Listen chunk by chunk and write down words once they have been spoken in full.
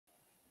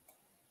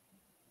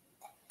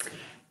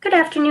Good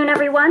afternoon,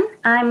 everyone.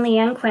 I'm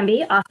Leanne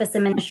Quimby, Office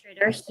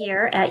Administrator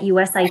here at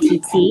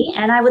USITT,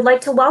 and I would like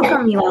to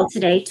welcome you all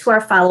today to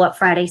our Follow-Up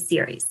Friday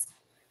series.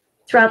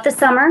 Throughout the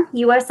summer,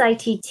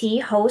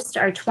 USITT hosts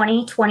our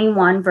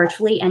 2021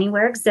 Virtually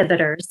Anywhere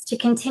exhibitors to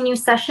continue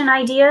session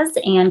ideas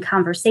and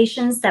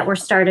conversations that were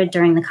started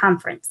during the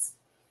conference.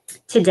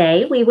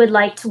 Today, we would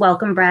like to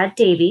welcome Brad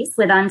Davies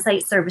with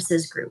On-Site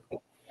Services Group.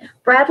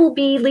 Brad will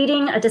be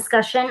leading a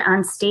discussion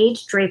on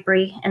stage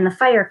drapery and the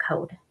fire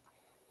code.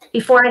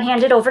 Before I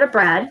hand it over to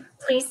Brad,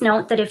 please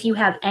note that if you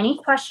have any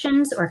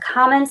questions or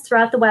comments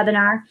throughout the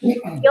webinar,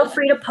 feel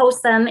free to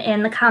post them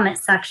in the comment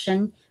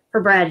section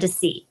for Brad to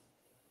see.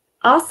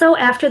 Also,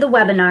 after the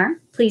webinar,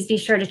 please be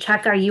sure to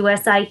check our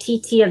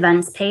USITT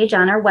events page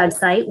on our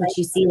website, which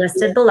you see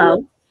listed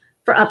below,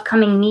 for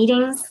upcoming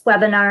meetings,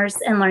 webinars,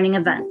 and learning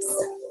events.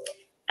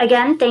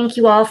 Again, thank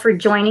you all for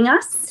joining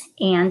us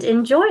and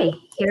enjoy.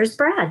 Here's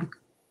Brad.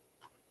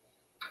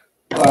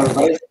 Hello,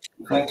 everybody.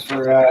 Thanks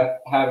for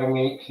having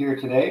me here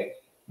today.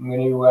 I'm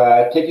going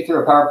to take you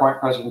through a PowerPoint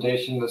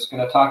presentation that's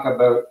going to talk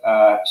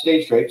about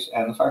stage drapes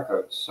and the fire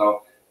codes. So I'm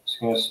just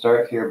going to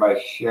start here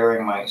by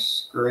sharing my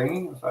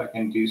screen, if I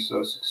can do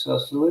so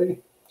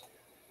successfully.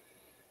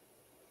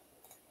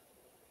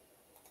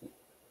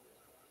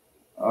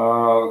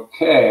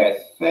 Okay, I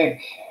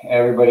think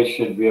everybody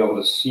should be able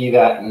to see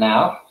that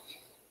now.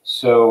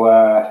 So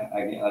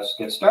let's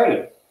get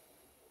started.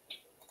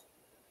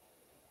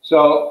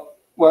 So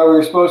where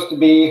we're supposed to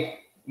be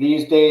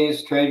these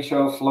days, trade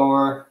show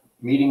floor,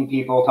 meeting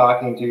people,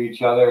 talking to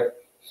each other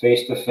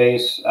face to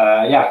face,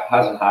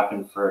 hasn't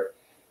happened for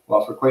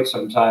quite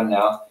some time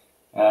now.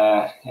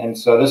 And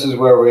so this is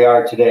where we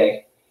are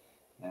today.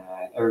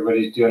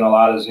 Everybody's doing a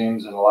lot of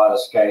Zooms and a lot of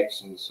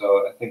Skypes, and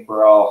so I think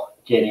we're all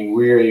getting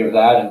weary of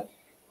that, and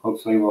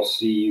hopefully we'll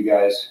see you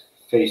guys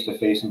face to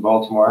face in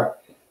Baltimore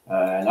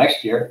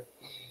next year.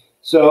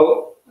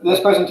 So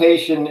this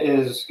presentation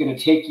is going to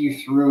take you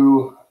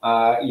through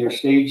your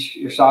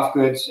soft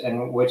goods,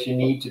 and what you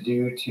need to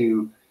do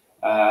to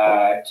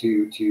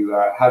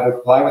have it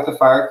comply with the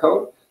fire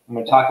code. I'm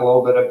going to talk a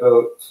little bit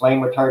about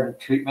flame retardant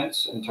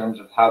treatments in terms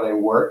of how they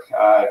work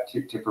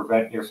to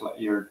prevent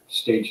your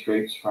stage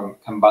drapes from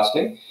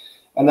combusting.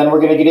 And then we're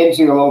going to get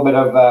into a little bit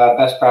of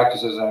best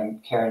practices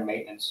on care and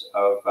maintenance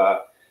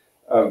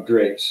of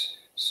drapes.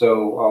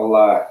 So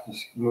I'll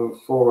just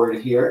move forward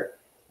here.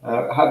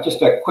 I have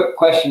just a quick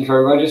question for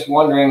everybody. Just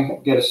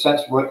wondering, get a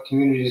sense of what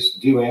community is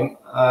doing.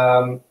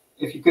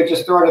 If you could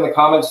just throw it in the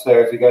comments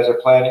there, if you guys are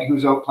planning,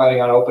 who's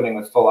planning on opening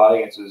with full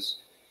audiences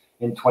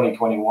in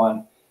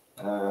 2021.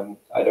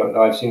 I don't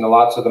know. I've seen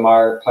lots of them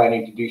are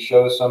planning to do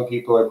shows. Some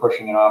people are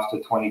pushing it off to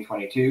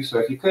 2022. So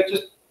if you could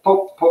just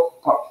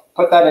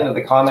put that into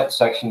the comment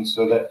section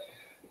so that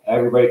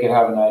everybody can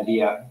have an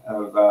idea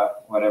of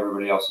what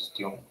everybody else is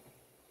doing.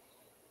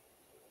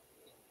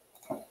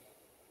 All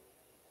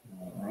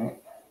right.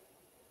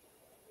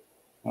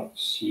 Don't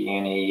see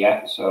any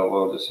yet, so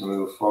we'll just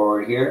move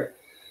forward here.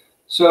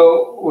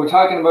 So we're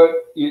talking about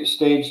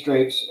stage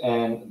drapes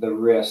and the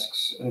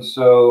risks. And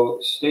so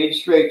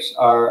stage drapes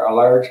are a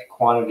large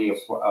quantity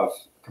of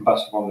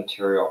combustible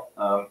material.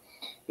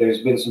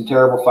 There's been some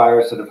terrible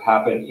fires that have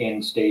happened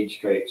in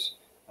stage drapes.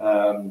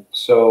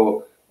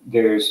 So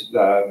there's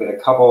been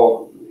a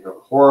couple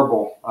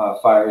horrible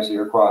fires at the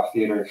Iroquois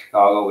Theater in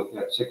Chicago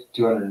with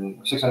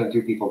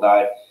 602 people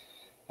died.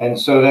 And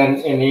so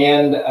then in the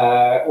end,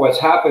 what's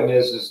happened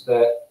is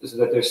that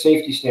there's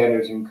safety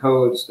standards and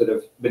codes that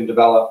have been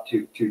developed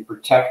to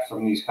protect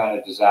from these kind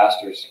of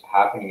disasters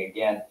happening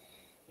again.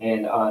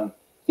 And on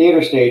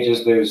theater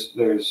stages, there's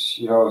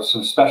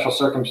some special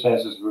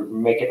circumstances that would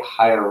make it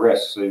higher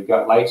risk. So you've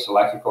got lights,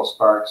 electrical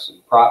sparks,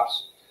 and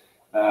props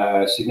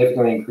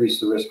significantly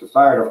increase the risk of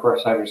fire. And of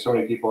course, having so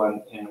many people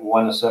in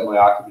one assembly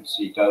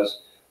occupancy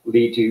does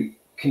lead to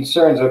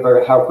concerns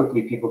about how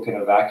quickly people can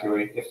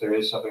evacuate if there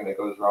is something that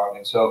goes wrong.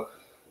 And so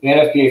the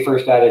NFPA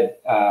first added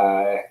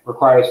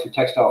requirements for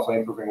textile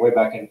flameproofing way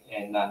back in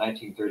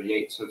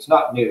 1938. So it's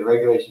not new. The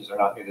regulations are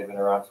not new. They've been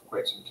around for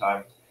quite some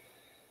time.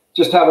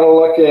 Just having a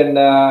look and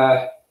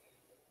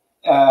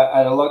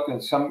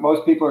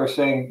most people are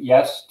saying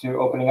yes to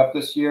opening up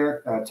this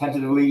year.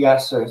 Tentatively,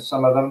 yes,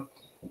 some of them.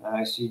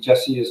 I see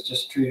Jessie has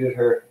just treated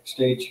her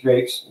stage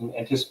drapes in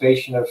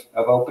anticipation of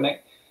opening.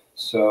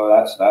 So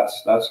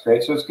that's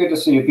great. So it's good to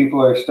see people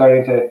are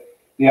starting to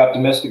be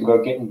optimistic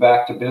about getting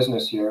back to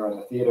business here in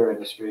the theater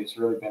industry. It's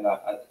really been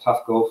a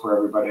tough go for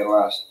everybody in the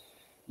last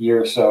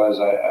year or so, as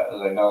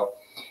I know.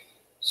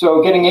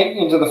 So getting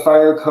into the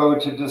fire code,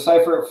 to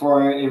decipher it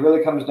for you, it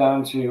really comes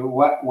down to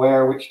what,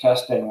 where, which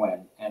test, and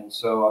when. And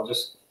so I'll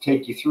just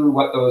take you through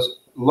what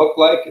those look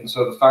like. And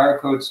so the fire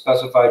code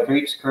specify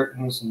drapes,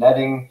 curtains,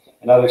 netting,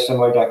 and other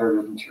similar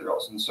decorative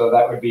materials. And so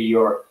that would be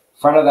your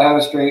front of the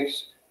house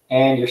drapes,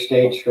 and your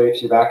stage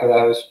drapes, your back of the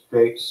house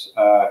drapes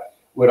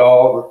would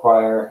all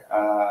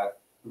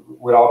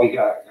be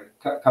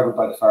covered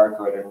by the fire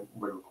code and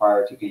would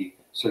require to be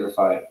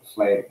certified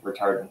flame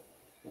retardant.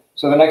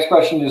 So the next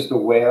question is the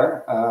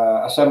where.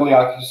 Assembly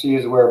occupancy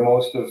is where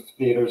most of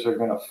theaters are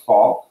going to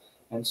fall.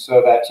 And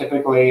so that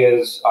typically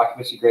is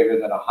occupancy greater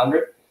than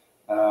 100.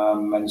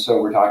 And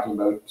so we're talking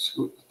about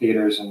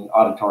theaters and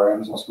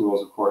auditoriums and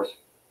schools, of course.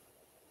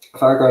 The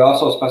fire code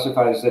also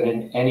specifies that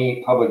in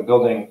any public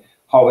building,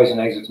 hallways and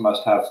exits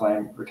must have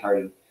flame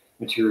retardant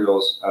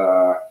materials,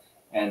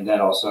 and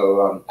then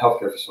also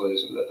healthcare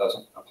facilities. That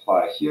doesn't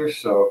apply here.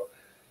 So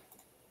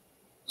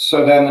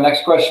then the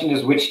next question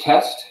is which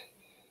test?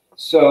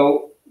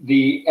 So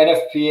the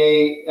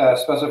NFPA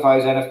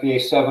specifies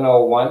NFPA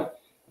 701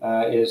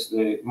 is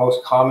the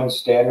most common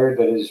standard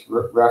that is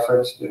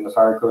referenced in the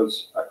fire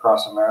codes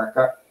across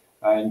America.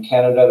 In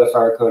Canada, the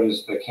fire code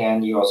is the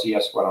CAN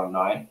ULCS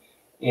 109.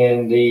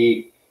 In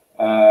the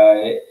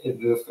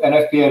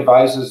NFPA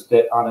advises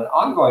that on an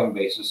ongoing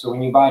basis, so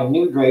when you buy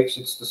new drapes,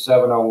 it's the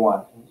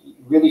 701. You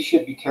really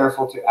should be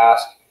careful to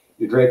ask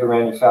your draper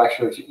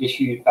manufacturer to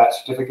issue that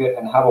certificate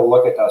and have a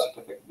look at that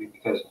certificate,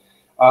 because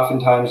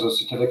oftentimes those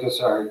certificates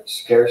are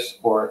scarce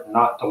or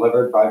not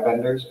delivered by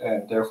vendors,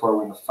 and therefore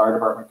when the fire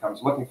department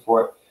comes looking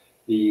for it,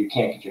 you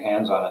can't get your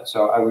hands on it.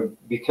 So I would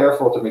be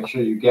careful to make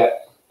sure you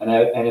get an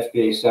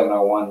NFPA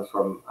 701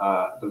 from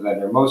the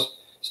vendor. Most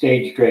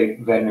stage drape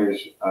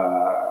vendors,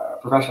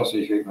 professional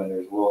stage drape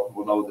vendors will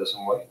know this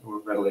and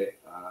will readily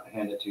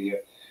hand it to you.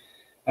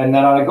 And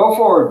then on a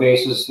go-forward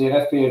basis, the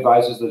NFPA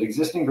advises that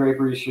existing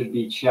draperies should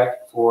be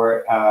checked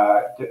for,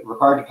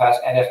 required to pass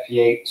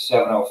NFPA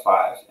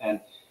 705. And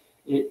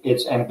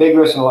it's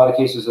ambiguous in a lot of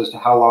cases as to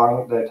how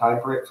long the time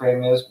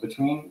frame is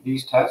between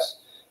these tests.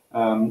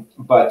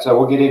 But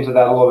we'll get into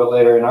that a little bit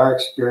later. In our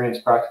experience,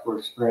 practical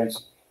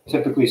experience,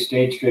 typically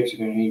stage drapes are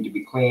going to need to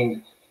be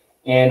cleaned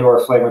and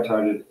or flame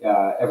retarded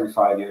every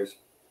 5 years.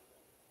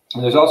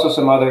 And there's also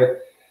some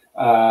other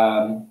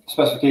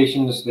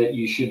specifications that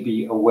you should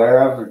be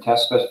aware of, or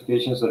test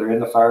specifications that are in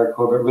the fire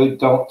code, but really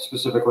don't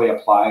specifically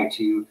apply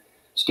to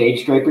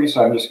stage drapery.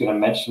 So I'm just going to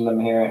mention them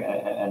here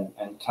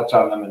and touch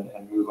on them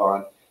and move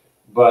on.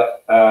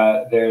 But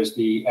there's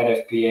the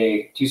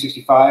NFPA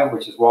 265,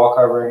 which is wall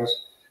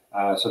coverings.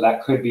 So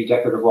that could be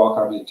decorative wall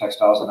coverings and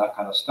textiles and that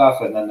kind of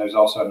stuff. And then there's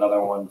also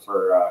another one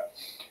for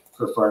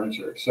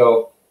furniture.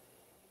 So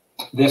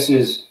this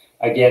is,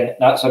 again,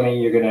 not something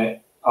you're going to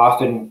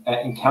often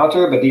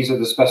encounter, but these are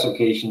the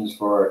specifications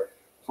for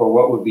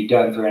what would be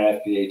done for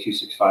NFPA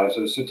 265.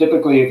 So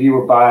typically, if you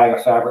were buying a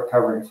fabric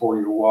covering for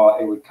your wall,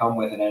 it would come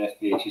with an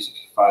NFPA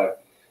 265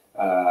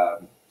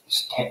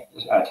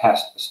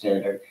 test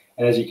standard.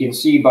 And as you can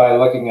see by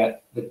looking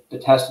at the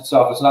test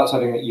itself, it's not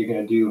something that you're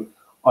going to do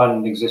on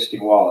an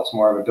existing wall. It's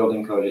more of a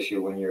building code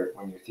issue when your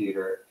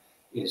theater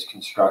is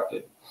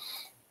constructed.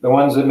 The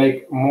ones that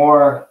make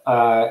more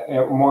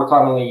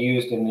commonly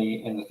used in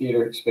the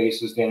theater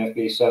space is the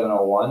NFPA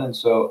 701. And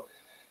so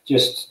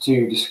just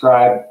to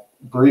describe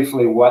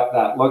briefly what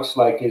that looks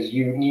like is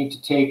you need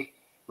to take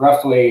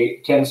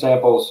roughly 10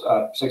 samples,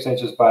 6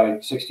 inches by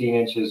 16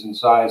 inches in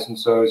size. And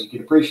so as you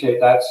can appreciate,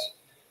 that's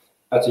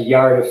a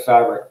yard of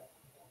fabric.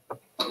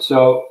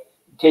 So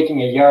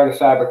taking a yard of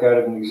fabric out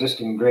of an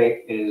existing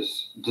drape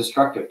is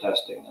destructive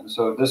testing. And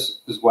so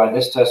this is why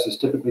this test is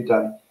typically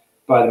done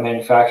by the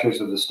manufacturers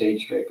of the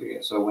stage drapery.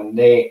 And so when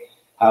they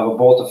have a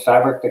bolt of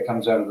fabric that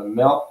comes out of the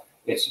mill,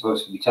 it's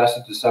supposed to be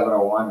tested to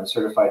 701 and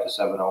certified to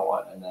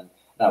 701. And then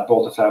that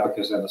bolt of fabric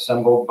is then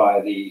assembled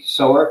by the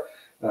sewer,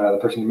 the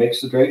person who makes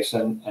the drapes,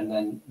 and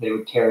then they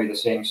would carry the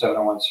same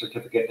 701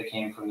 certificate that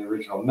came from the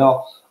original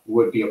mill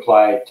would be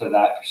applied to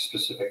that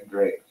specific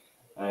drape.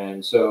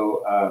 And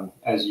so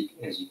as you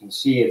can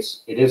see, it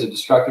is a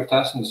destructive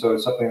test, and so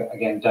it's something,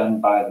 again,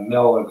 done by the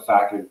mill or the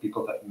factory, the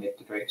people that make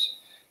the drapes,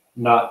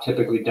 not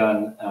typically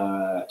done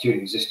to an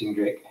existing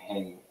drape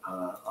hanging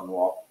on the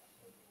wall.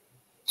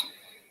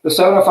 The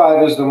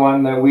 705 is the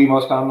one that we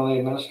most commonly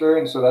administer,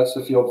 and so that's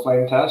the field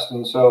flame test.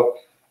 And so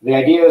the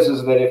idea is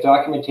that if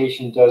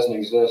documentation doesn't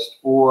exist,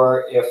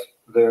 or if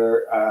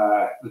the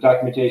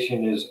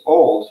documentation is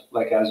old,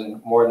 like as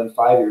in more than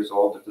 5 years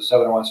old, if the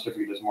 701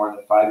 certificate is more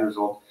than 5 years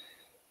old,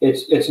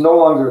 it's no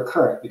longer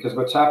current, because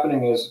what's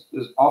happening is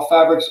all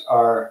fabrics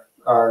are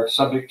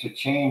subject to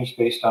change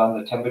based on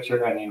the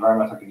temperature and the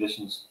environmental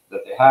conditions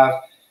that they have.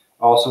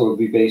 Also, it would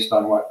be based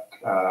on what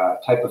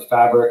type of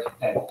fabric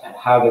and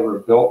how they were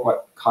built,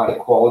 what kind of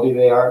quality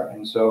they are.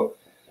 And so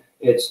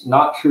it's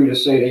not true to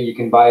say that you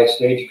can buy a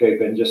stage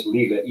drape and just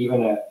leave it.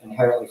 Even an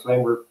inherently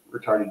flame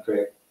retardant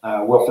drape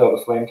will fail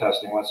the flame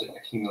testing once it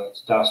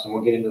accumulates dust, and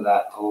we'll get into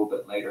that a little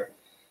bit later.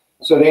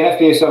 So the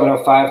NFPA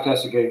 705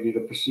 test, to give you the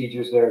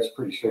procedures there, it's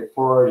pretty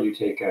straightforward. You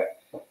take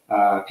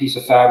a piece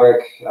of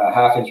fabric,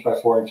 1/2 inch by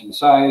 4 inch in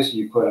size,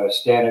 you put a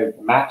standard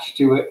match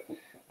to it,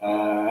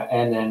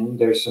 and then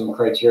there's some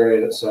criteria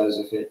that says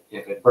if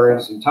it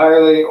burns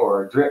entirely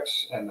or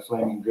drips, and the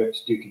flaming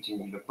drips do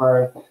continue to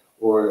burn,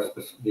 or if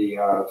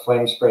the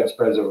flame spreads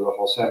over the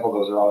whole sample,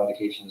 those are all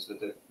indications that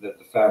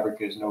the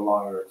fabric is no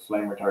longer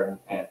flame retardant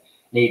and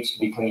needs to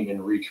be cleaned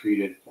and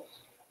retreated.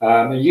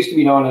 It used to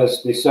be known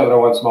as the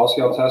 701 small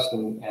scale test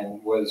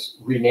and was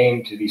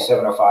renamed to the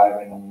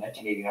 705 in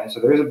 1989. So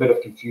there is a bit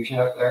of confusion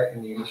out there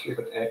in the industry,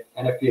 but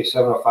NFPA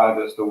 705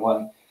 is the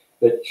one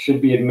that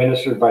should be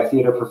administered by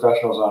theater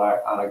professionals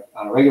on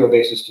a regular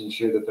basis to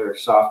ensure that their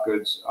soft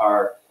goods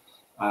are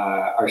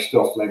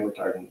still flame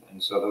retardant.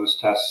 And so those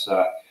tests,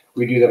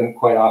 we do them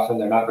quite often.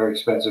 They're not very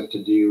expensive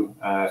to do.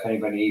 If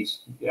anybody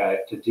needs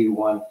to do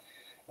one,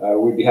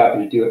 we'd be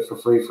happy to do it for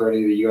free for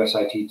any of the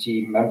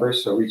USITT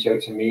members. So reach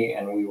out to me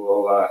and we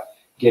will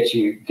get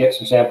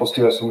some samples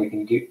to us, and we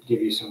can give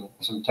you some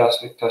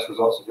test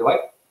results if you like.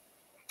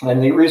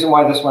 And the reason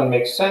why this one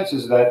makes sense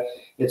is that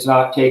it's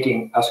not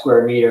taking a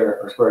square meter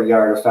or square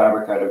yard of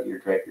fabric out of your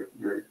drape.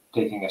 You're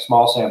taking a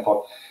small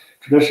sample.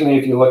 Traditionally,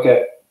 if you look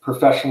at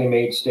professionally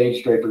made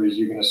stage draperies,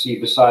 you're going to see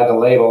beside the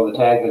label, the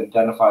tag that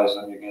identifies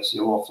them, you're going to see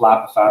a little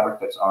flap of fabric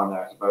that's on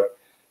there. It's about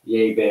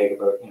yay big,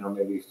 about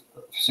maybe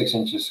 6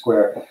 inches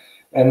square,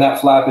 and that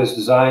flap is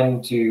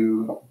designed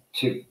to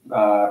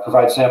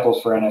provide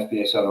samples for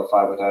NFPA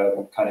 705 without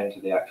having cut into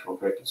the actual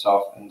drape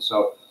itself. And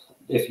so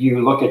if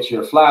you look at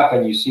your flap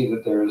and you see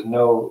that there is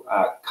no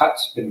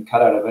cuts been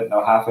cut out of it,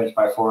 no 1/2 inch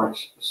by 4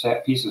 inch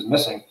pieces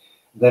missing,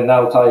 then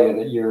that'll tell you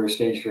that your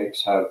stage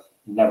drapes have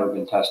never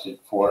been tested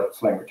for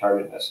flame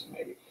retardantness, and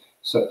maybe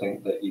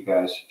something that you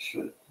guys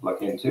should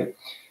look into.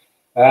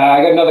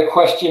 I got another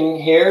question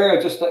here.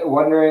 Just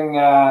wondering,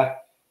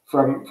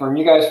 from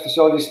you guys'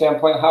 facility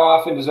standpoint, how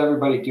often is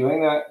everybody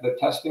doing the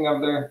testing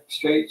of their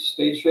stage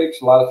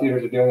drapes? A lot of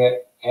theaters are doing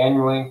it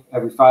annually,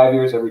 every 5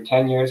 years, every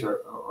 10 years,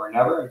 or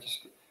never. I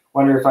just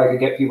wonder if I could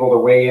get people to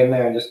weigh in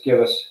there and just give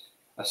us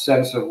a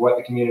sense of what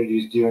the community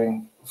is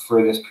doing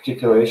for this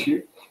particular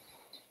issue.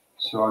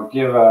 So I'll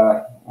give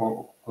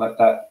we'll let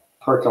that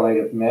percolate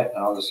a bit, and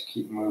I'll just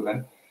keep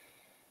moving.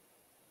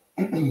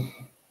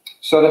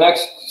 So the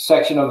next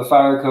section of the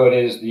fire code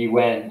is the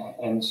when,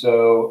 and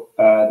so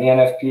the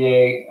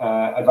NFPA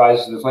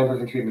advises the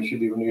flameproofing treatment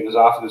should be renewed as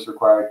often as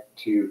required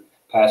to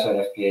pass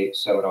NFPA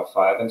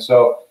 705. And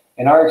so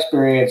in our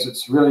experience,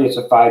 it's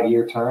a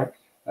 5-year turn.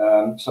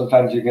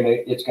 Sometimes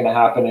it's gonna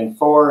happen in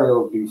 4.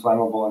 It'll be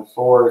flammable in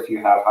 4 if you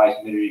have high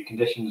humidity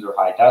conditions or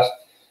high dust.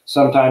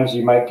 Sometimes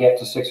you might get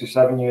to 6 or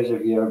 7 years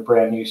if you have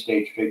brand new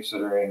stage drapes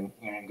that are in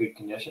good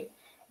condition.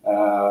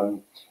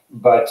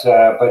 But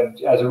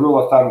as a rule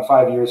of thumb,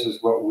 5 years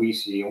is what we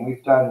see, and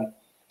we've done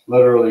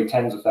literally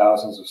tens of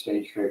thousands of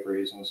stage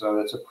draperies, and so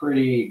that's a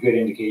pretty good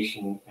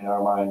indication in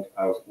our mind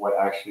of what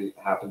actually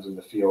happens in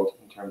the field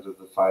in terms of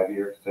the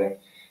 5-year thing.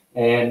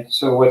 And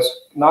so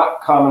what's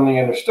not commonly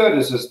understood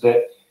is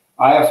that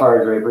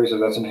IFR drapery, so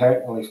that's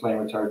inherently flame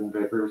retardant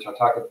drapery, which I'll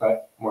talk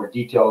about more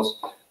details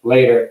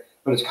later,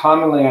 but it's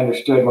commonly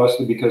understood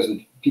mostly because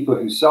the people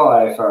who sell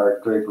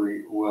IFR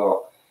drapery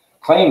will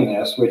claim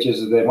this, which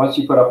is that once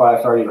you put up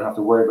IFR, you don't have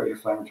to worry about your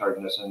flame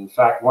retardantness. And in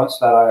fact, once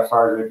that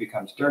IFR drape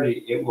becomes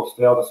dirty, it will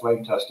fail the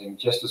flame testing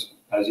just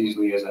as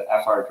easily as an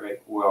FR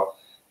drape will.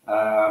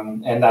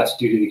 And that's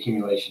due to the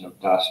accumulation of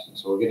dust. And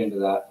so we'll get into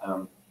that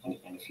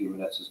in a few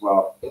minutes as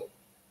well.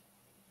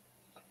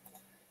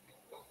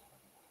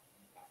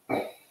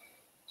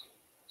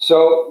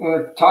 So I'm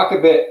going to talk a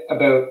bit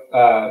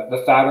about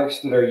the fabrics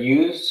that are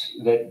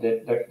used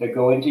that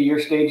go into your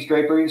stage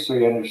draperies, so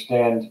you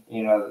understand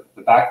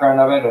the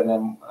background of it, and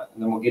then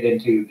we'll get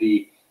into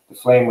the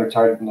flame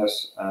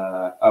retardantness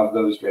of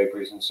those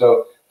draperies. And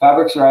so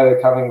fabrics are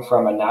either coming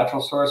from a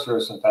natural source or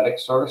a synthetic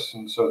source.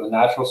 And so the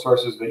natural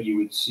sources that you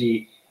would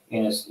see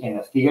in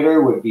a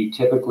theater would be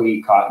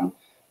typically cotton,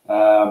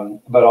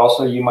 but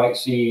also you might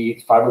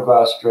see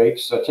fiberglass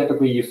drapes. So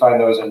typically you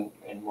find those in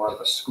more of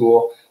a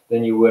school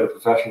than you would a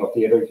professional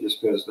theater,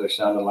 just because their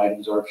sound and light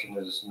absorption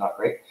is not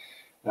great.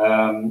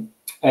 And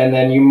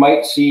then you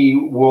might see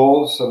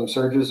wool. Some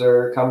serges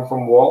come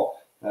from wool,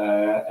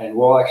 and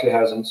wool actually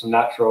has some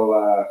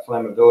natural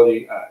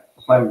flammability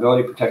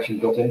protection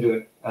built into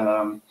it.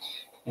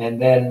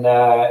 And then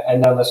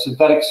on the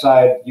synthetic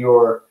side,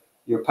 your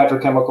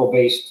petrochemical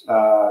based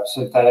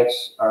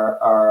synthetics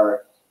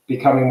are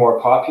becoming more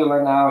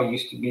popular now. It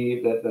used to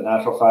be that the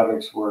natural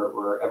fabrics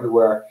were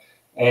everywhere.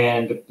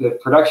 And the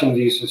production of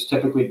these is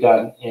typically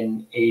done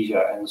in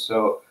Asia, and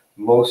so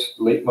most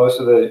of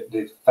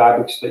the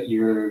fabrics that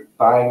you're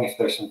buying, if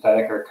they're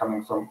synthetic, are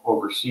coming from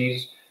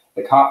overseas.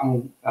 The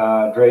cotton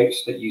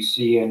drapes that you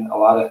see in a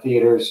lot of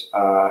theaters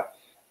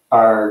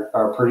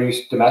are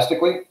produced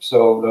domestically,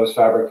 so those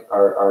fabric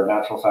are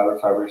natural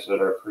fibers that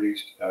are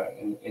produced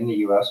in the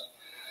U.S.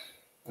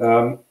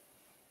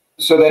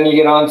 So then you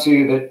get on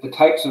to the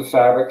types of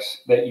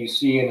fabrics that you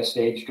see in a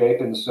stage drape,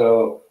 and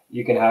so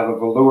you can have a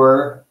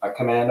velour, a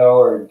commando,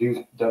 or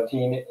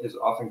dovetaine is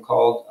often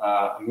called,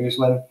 a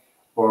muslin,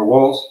 or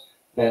wools.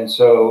 And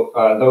so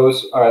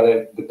those are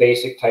the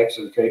basic types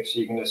of drapes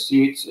you're going to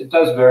see. It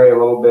does vary a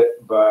little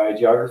bit by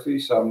geography.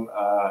 Some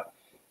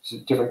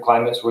different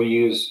climates will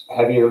use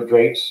heavier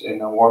drapes in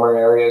the warmer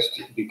areas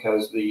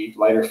because the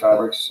lighter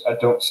fabrics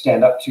don't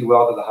stand up too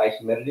well to the high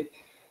humidity.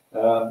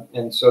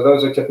 And so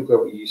those are typically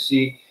what you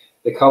see.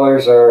 The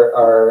colors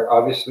are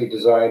obviously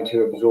designed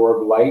to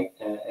absorb light,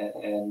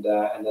 and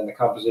then the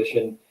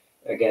composition,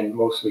 again,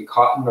 mostly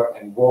cotton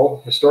and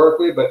wool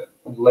historically, but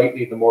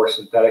lately the more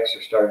synthetics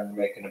are starting to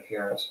make an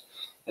appearance.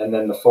 And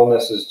then the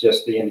fullness is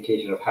just the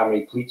indication of how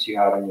many pleats you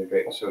have in your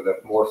drape. So the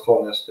more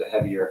fullness, the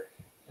heavier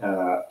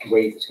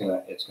weight it's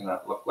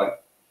gonna look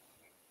like.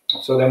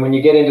 So then when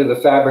you get into the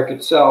fabric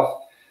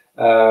itself,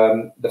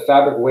 the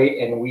fabric weight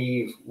and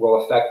weave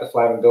will affect the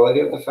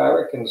flammability of the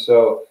fabric. And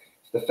so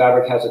if the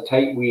fabric has a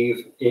tight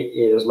weave, it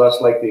is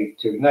less likely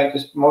to ignite,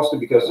 just mostly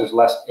because there's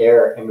less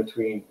air in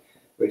between,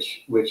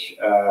 which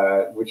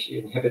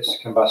inhibits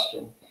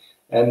combustion.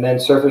 And then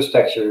surface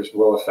textures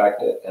will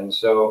affect it. And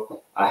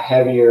so a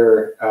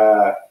heavier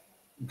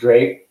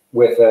drape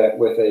with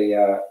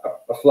a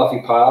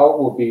fluffy pile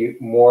will be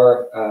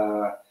more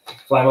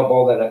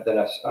flammable than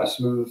a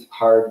smooth,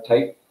 hard,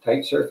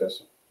 tight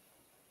surface.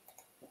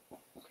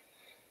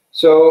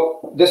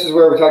 So this is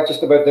where we talk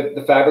just about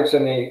the fabrics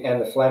and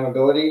the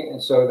flammability.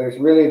 And so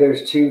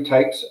there's two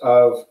types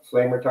of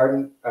flame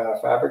retardant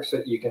fabrics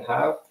that you can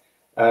have.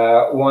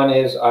 One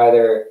is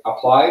either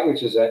applied,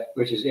 which is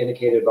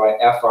indicated by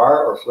FR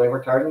or flame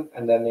retardant,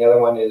 and then the other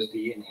one is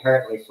the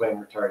inherently flame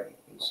retardant.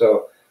 And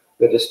so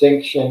the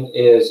distinction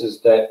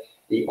is that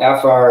the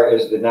FR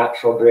is the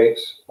natural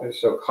drapes.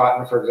 So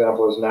cotton, for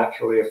example, is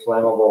naturally a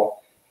flammable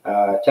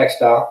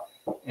textile.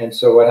 And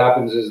so what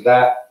happens is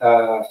that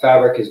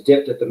fabric is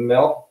dipped at the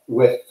mill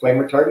with flame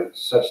retardant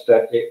such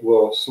that it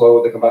will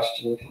slow the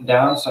combustion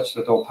down, such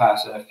that they'll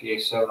pass NFPA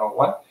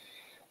 701.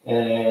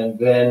 And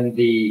then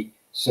the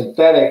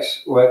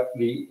synthetics, what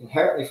the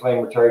inherently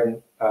flame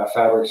retardant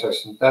fabrics are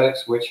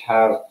synthetics, which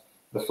have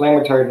the flame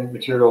retardant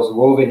materials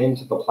woven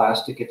into the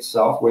plastic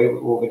itself,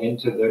 woven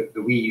into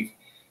the weave.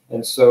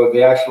 And so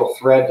the actual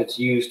thread that's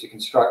used to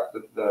construct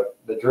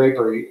the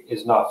drapery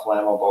is not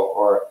flammable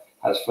or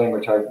has flame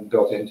retardant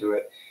built into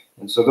it.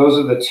 And so those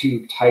are the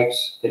two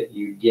types that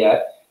you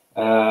get.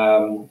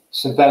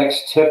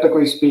 Synthetics,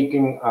 typically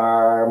speaking,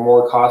 are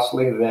more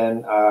costly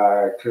than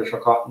traditional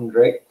cotton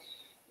drape.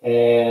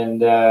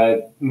 And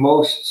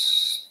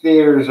most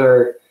theaters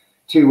are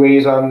two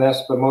ways on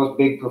this, but most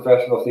big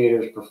professional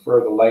theaters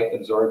prefer the light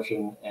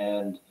absorption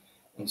and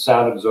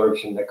sound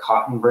absorption that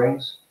cotton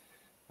brings.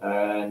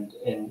 And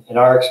in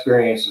our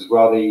experience as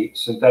well,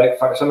 some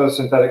of the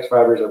synthetic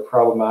fibers are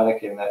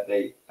problematic in that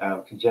they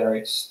can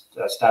generate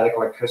static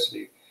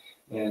electricity.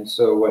 And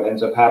so what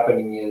ends up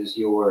happening is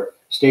your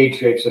stage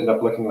drapes end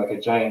up looking like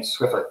a giant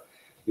Swiffer,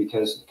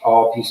 because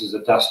all pieces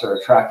of dust are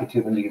attracted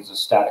to them because of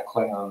static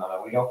cling on them.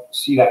 We don't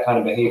see that kind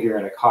of behavior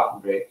in a cotton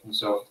drape. And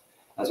so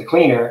as a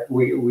cleaner,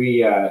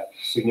 we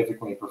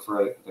significantly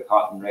prefer the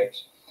cotton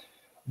drapes.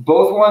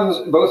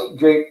 Both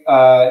drape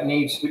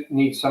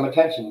need some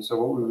attention. So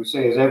what we would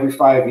say is every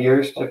 5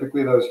 years,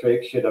 typically those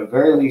drapes should at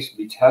very least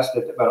be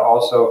tested, but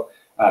also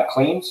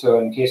cleaned. So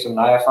in case of an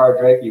IFR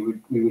drape,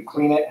 we would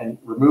clean it and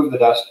remove the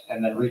dust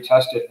and then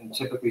retest it. And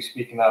typically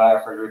speaking, that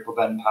IFR drape will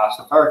then pass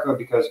the fire code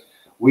because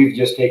we've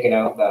just taken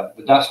out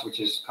the dust, which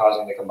is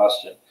causing the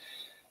combustion.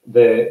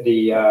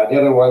 The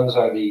other ones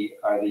are the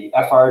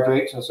FR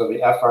drapes, and so the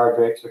FR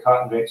drapes, the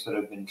cotton drapes that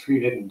have been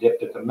treated and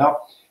dipped at the mill,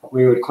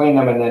 we would clean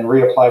them and then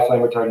reapply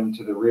flame retardant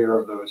to the rear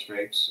of those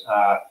drapes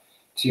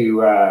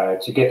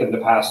to get them to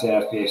pass the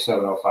NFPA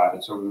 705,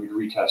 and so we would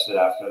retest it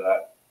after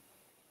that.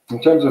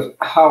 In terms of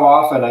how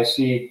often, I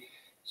see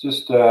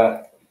just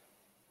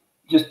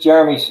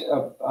Jeremy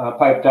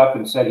piped up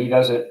and said he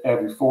does it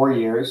every 4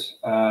 years.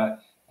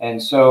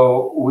 And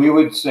so we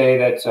would say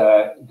that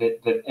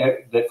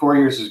that 4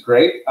 years is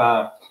great,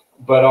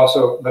 but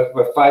also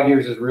but 5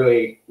 years is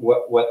really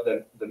what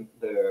the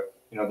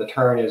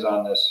turn is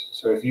on this.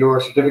 So if your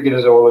certificate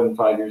is older than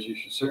 5 years, you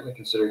should certainly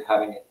consider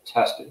having it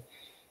tested.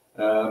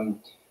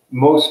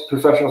 Most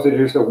professional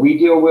fitters that we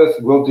deal with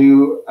will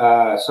do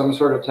some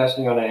sort of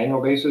testing on an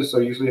annual basis. So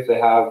usually, if they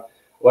have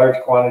large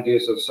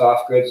quantities of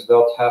soft goods,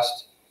 they'll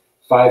test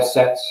 5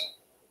 sets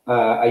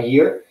a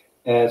year,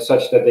 and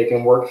such that they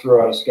can work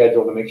through on a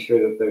schedule to make sure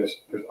that there's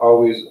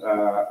always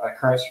a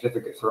current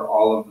certificate for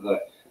all of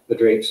the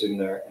drapes in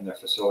their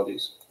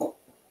facilities.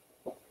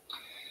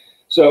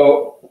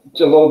 So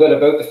just a little bit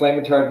about the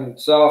flame retardant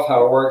itself,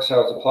 how it works,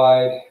 how it's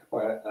applied,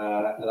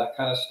 that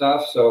kind of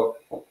stuff. So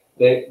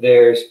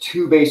there's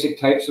 2 basic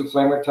types of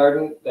flame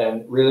retardant,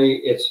 and really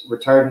it's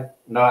retardant,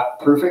 not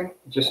proofing,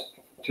 just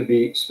to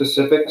be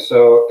specific.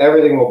 So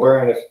everything will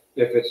burn if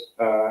it's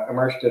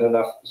immersed in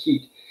enough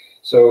heat.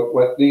 So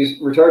what these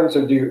retardants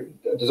are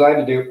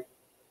designed to do,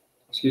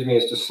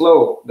 is to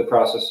slow the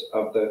process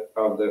of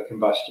the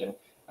combustion,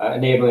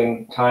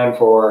 enabling time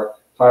for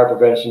fire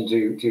prevention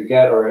to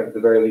get, or at the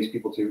very least,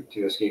 people to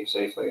escape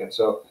safely. And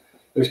so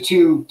there's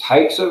 2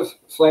 types of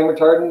flame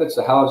retardant. It's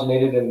the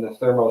halogenated and the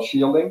thermal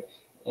shielding.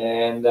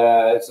 And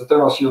it's the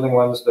thermal shielding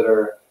ones that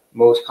are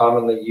most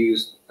commonly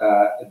used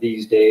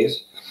these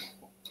days.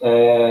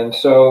 And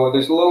so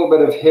there's a little bit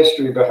of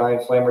history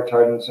behind flame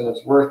retardants, and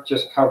it's worth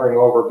just covering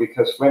over,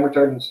 because flame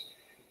retardants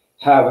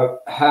have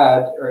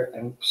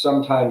and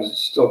sometimes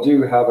still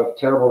do have a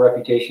terrible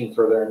reputation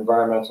for their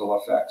environmental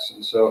effects.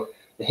 And so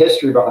the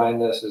history behind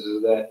this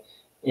is that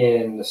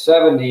in the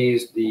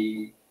 70s,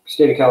 the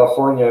state of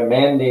California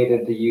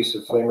mandated the use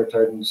of flame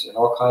retardants in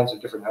all kinds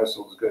of different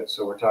household goods.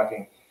 So we're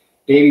talking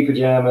baby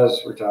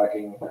pajamas, we're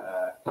talking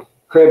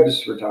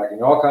cribs, we're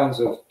talking all kinds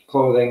of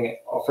clothing,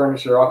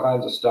 furniture, all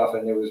kinds of stuff,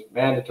 and it was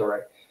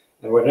mandatory.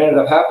 And what ended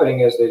up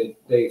happening is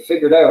they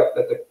figured out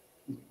that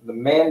the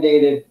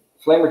mandated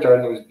flame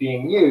retardant that was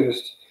being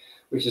used,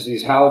 which is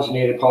these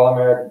halogenated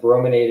polymeric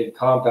brominated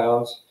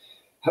compounds,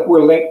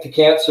 were linked to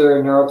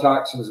cancer,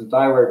 neurotoxins, and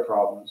thyroid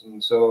problems.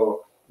 And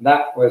so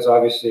that was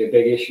obviously a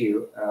big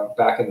issue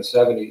back in the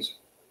 70s.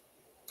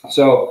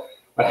 So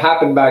what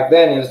happened back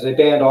then is they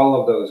banned all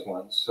of those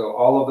ones. So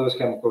all of those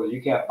chemicals,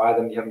 you can't buy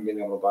them. You haven't been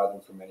able to buy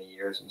them for many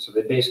years. And so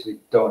they basically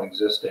don't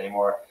exist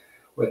anymore.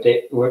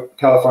 What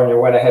California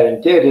went ahead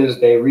and did is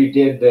they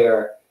redid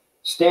their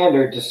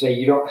standard to say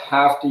you don't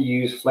have to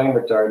use flame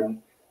retardant,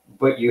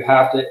 but you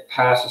have to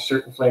pass a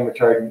certain flame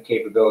retardant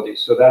capability.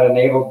 So that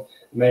enabled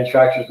the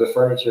manufacturers of the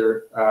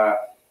furniture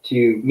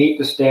to meet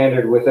the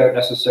standard without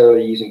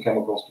necessarily using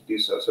chemicals to do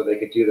so. So they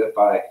could do that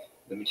by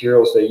the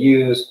materials they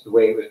used, the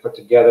way it was put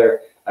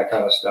together, that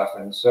kind of stuff.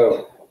 And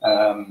so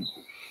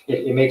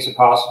it makes it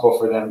possible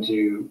for them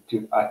to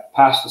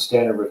pass the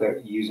standard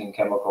without using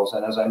chemicals.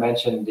 And as I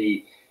mentioned,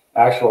 the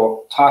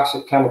actual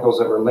toxic chemicals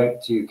that were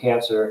linked to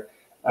cancer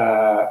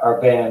are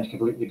banned,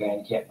 completely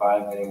banned. You can't buy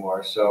them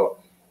anymore. So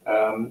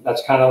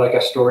that's kind of like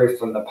a story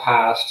from the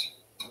past.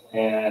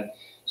 And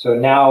so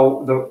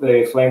now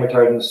the flame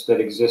retardants that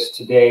exist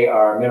today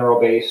are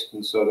mineral-based,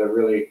 and so they're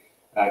really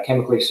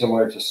chemically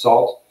similar to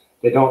salt.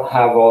 They don't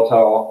have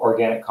volatile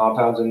organic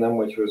compounds in them,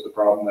 which was the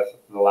problem with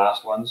the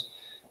last ones.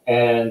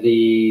 And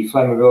the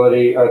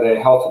flammability or the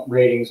health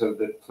ratings of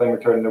the flame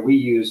retardant that we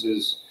use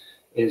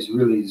is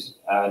really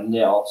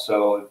nil.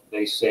 So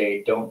they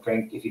say don't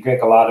drink. If you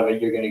drink a lot of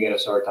it, you're going to get a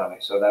sore tummy.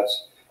 So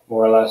that's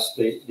more or less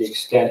the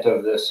extent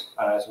of this.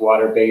 It's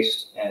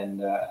water-based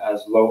and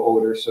has low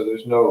odor, so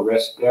there's no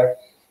risk there.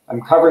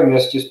 I'm covering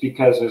this just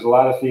because there's a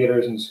lot of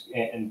theaters, and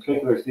in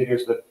particular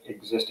theaters that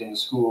exist in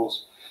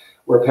schools,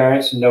 where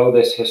parents know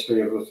this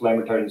history of the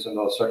flame retardants, and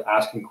they'll start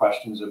asking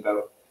questions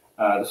about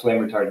the flame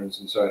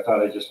retardants. And so I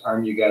thought I'd just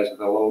arm you guys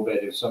with a little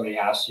bit. If somebody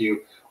asks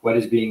you what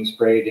is being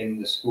sprayed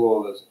in the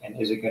school and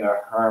is it going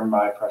to harm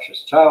my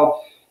precious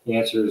child, the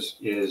answer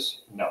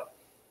is no.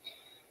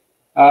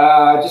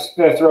 Just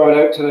going to throw it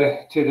out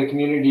to the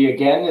community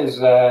again, is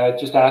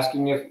just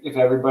asking if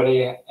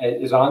everybody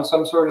is on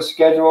some sort of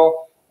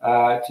schedule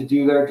to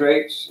do their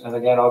drapes. And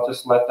again, I'll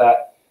just let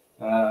that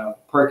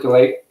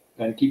percolate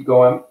and keep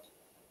going.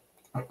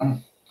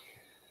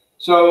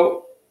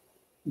 So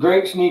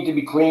drapes need to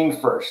be cleaned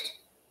first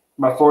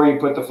before you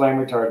put the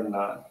flame retardant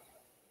on.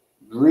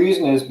 The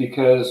reason is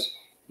because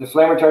the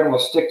flame retardant will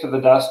stick to the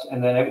dust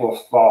and then it will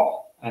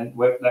fall. And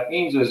what that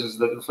means is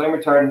that the flame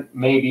retardant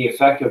may be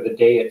effective the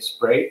day it's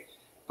sprayed,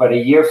 but a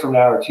year from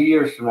now or 2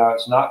 years from now,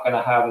 it's not going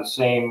to have the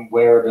same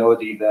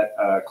wearability that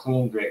a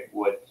clean drape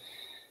would.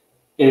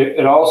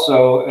 It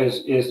also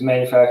is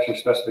manufacturer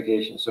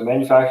specification. So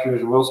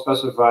manufacturers will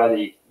specify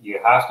you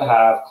have to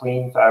have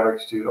clean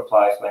fabrics to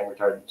apply flame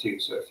retardant to.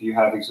 So if you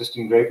have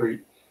existing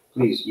drapery,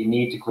 please, you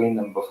need to clean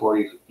them before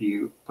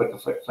you put the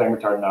flame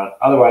retardant on.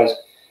 Otherwise,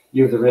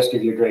 you have the risk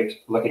of your drapes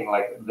looking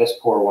like this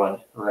poor one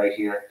right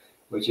here,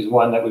 which is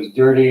one that was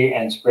dirty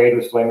and sprayed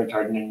with flame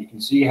retardant. And you can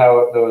see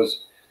how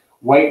those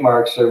white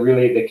marks are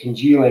really the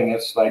congealing.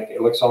 It's like, it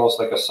looks almost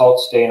like a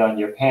salt stain on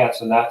your pants,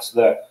 and that's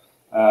the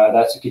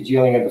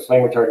congealing of the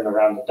flame retardant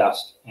around the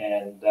dust.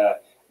 And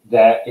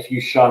that if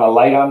you shone a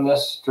light on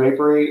this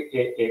drapery,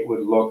 it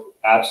would look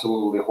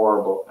absolutely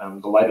horrible.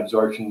 The light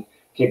absorption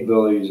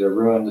capabilities are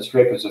ruined. The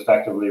drape is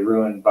effectively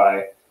ruined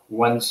by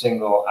one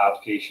single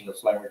application of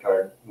flame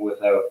retardant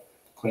without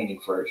cleaning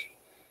first.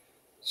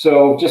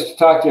 So just to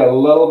talk to you a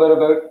little bit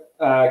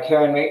about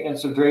care and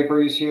maintenance of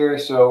draperies here.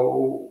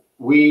 So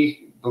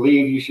we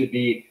believe you should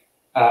be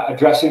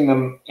addressing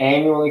them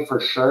annually for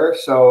sure.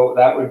 So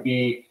that would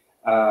be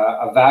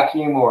a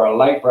vacuum or a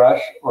light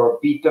brush, or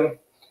beat them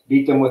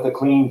with a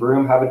clean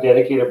broom. Have a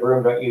dedicated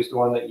broom. Don't use the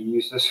one that you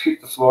use to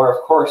sweep the floor,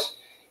 of course.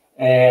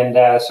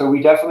 And so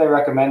we definitely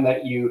recommend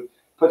that you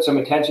put some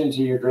attention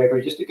to your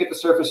drapery just to get the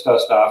surface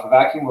dust off. A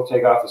vacuum will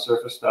take off the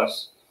surface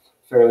dust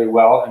fairly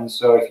well. And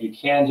so if you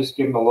can, just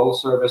give them a little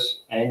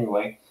service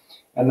annually.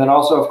 And then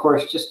also, of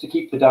course, just to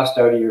keep the dust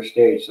out of your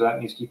stage. So that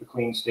means keep a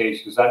clean stage,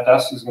 because that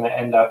dust is going to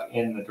end up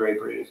in the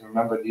draperies.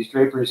 Remember, these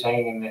draperies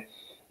hanging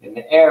in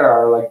the air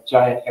are like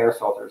giant air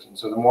filters. And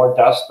so the more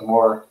dust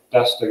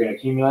they're going to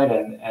accumulate,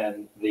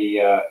 and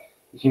the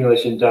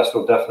accumulation of dust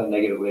will definitely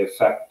negatively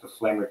affect the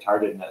flame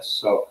retardedness.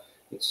 So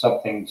it's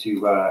something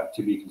to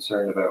be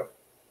concerned about.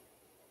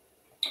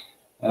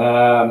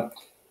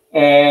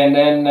 And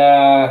then,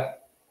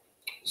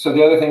 so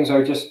the other things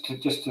are just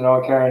to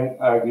know, Karen,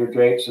 your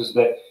drapes, is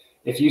that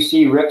if you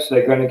see rips,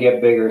 they're going to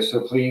get bigger. So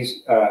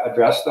please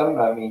address them.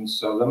 That means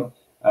sew them.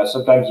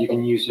 Sometimes you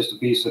can use just a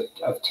piece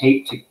of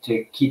tape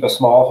to keep a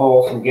small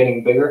hole from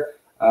getting bigger.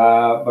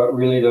 But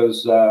really,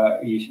 those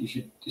you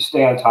should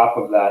stay on top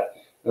of that.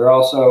 They're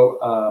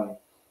also,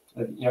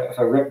 if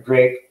a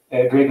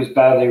drape is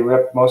badly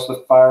ripped, most of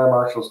the fire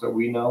marshals that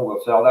we know will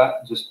fail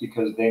that, just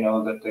because they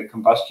know that the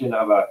combustion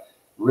of a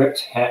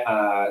ripped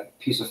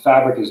piece of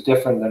fabric is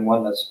different than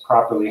one that's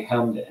properly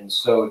hemmed and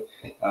sewed,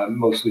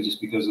 mostly just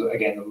because,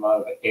 again, the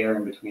amount of air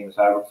in between the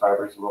fabric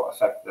fibers will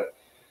affect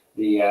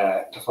the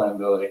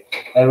flammability.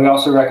 And we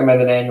also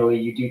recommend that annually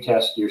you do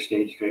test your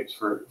stage drapes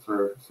for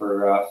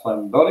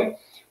flammability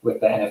with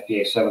the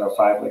NFPA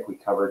 705 like we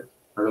covered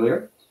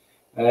earlier.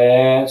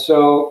 And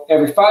so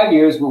every 5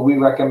 years, what we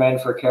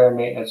recommend for care and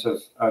maintenance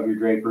of your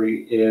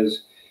drapery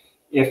is,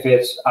 if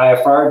it's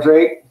IFR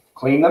drape,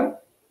 clean them.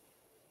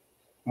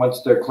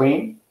 Once they're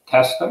clean,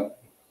 test them.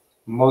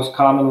 Most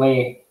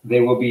commonly,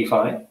 they will be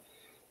fine.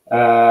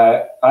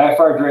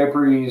 IFR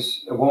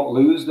draperies won't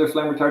lose their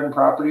flame retardant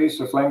properties.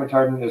 So flame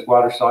retardant is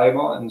water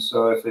soluble, and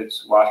so if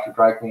it's washed or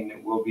dry cleaned,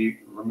 it will be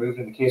removed.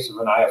 In the case of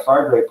an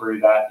IFR drapery,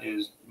 that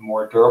is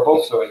more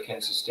durable, so it can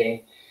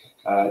sustain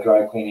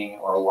dry cleaning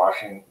or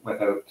washing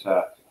without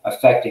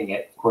affecting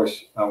it. Of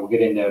course, we'll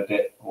get into a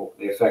bit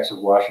the effects of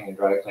washing and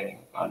dry cleaning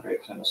on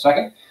drapes in a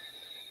second.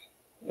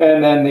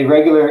 And then the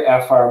regular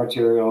FR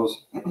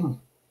materials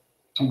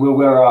will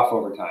wear off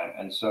over time,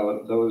 and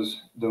so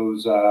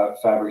those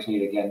fabrics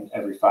need, again,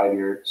 every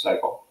 5-year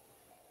cycle.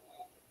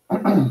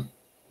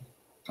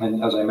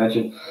 And as I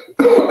mentioned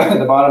at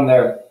the bottom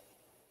there,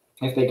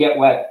 if they get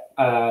wet,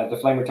 the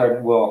flame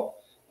retardant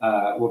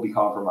will be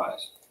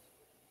compromised.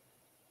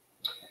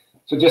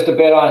 So just a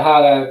bit on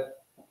how to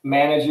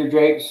manage your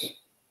drapes.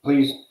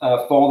 Please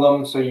fold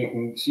them so you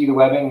can see the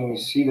webbing and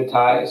you see the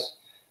ties.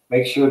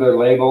 Make sure they're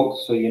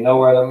labeled so you know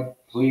where them.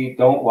 Please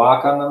don't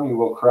walk on them. You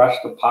will crush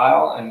the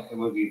pile, and it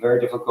will be very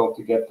difficult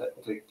to get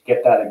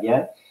that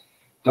again.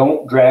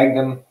 Don't drag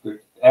them.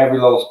 Every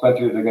little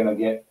splinter they're going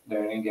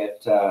to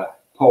get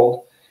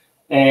pulled.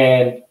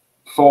 And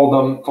fold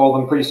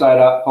them pretty side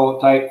up. Pull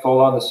it tight.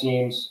 Fold on the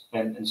seams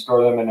and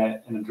store them in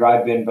a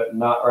dry bin, but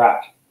not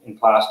wrapped in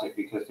plastic,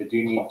 because they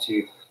do need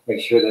to make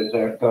sure that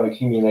they don't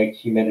accumulate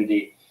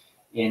humidity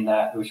in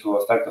that, which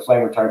will affect the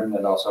flame retardant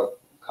and also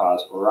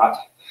cause rot.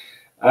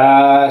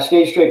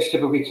 Stage drapes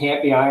typically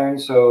can't be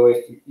ironed, so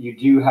if you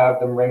do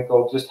have them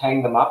wrinkled, just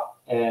hang them up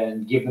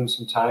and give them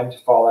some time to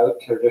fall out.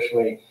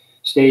 Traditionally,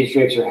 stage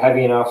drapes are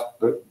heavy enough,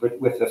 but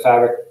with the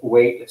fabric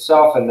weight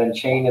itself, and then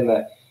chain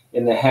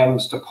in the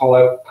hems to pull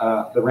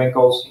out the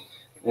wrinkles,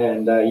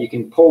 and you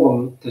can pull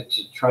them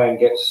to try and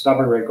get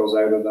stubborn wrinkles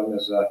out of them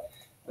as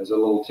a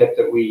little tip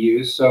that we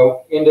use.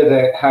 So into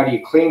the how do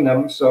you clean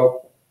them?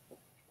 So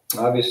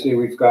obviously,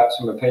 we've got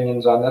some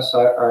opinions on this,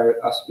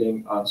 us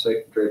being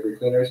on-site drapery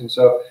cleaners. And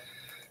so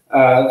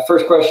the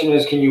first question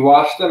is, can you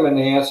wash them? And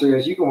the answer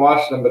is you can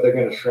wash them, but they're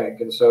going to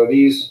shrink. And so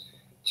these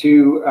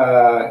two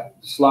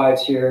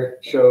slides here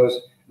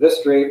shows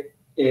this leg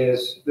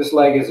is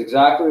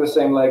exactly the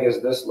same leg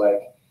as this leg.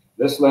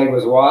 This leg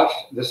was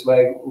washed. This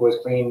leg was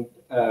cleaned,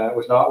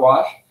 was not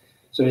washed.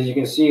 So as you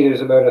can see,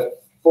 there's about a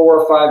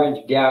 4 or 5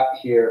 inch gap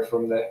here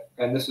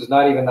and this is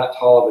not even that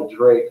tall of a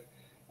drape.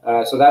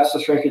 So that's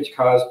the shrinkage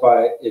caused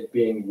by it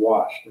being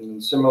washed.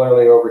 And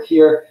similarly over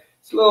here,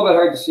 it's a little bit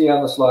hard to see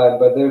on the slide,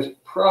 but there's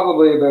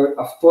probably about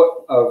a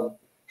foot of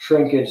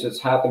shrinkage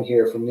that's happened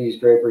here from these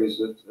draperies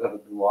that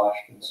have been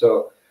washed. And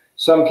so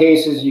some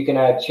cases you can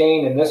add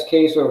chain. In this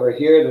case over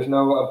here, there's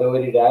no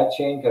ability to add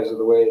chain because of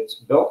the way it's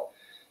built.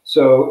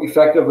 So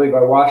effectively,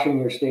 by washing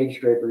your stage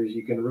draperies,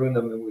 you can ruin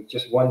them with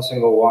just one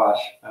single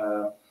wash.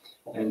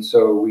 And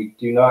so we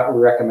do not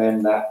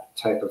recommend that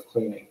type of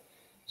cleaning.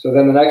 So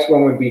then the next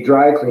one would be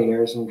dry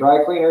cleaners. And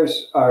dry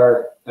cleaners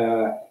are,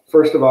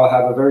 first of all,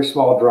 have a very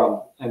small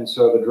drum. And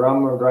so the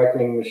drum or dry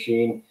cleaning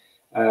machine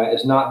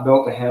is not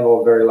built to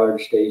handle a very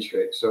large stage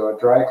drape. So a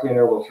dry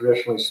cleaner will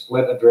traditionally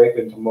split a drape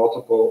into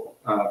multiple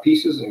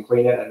pieces and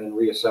clean it and then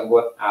reassemble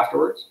it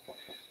afterwards.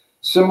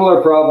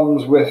 Similar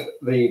problems with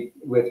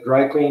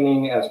dry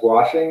cleaning as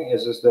washing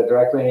is that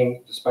dry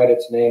cleaning, despite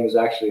its name, is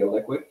actually a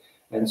liquid.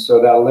 And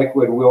so that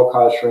liquid will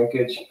cause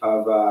shrinkage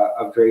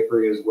of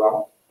drapery as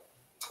well.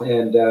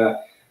 And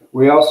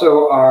we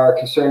also are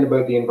concerned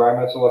about the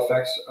environmental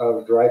effects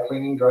of dry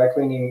cleaning. Dry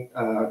cleaning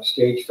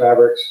stage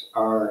fabrics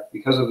are,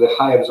 because of the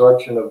high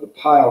absorption of the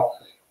pile,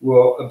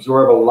 will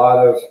absorb a lot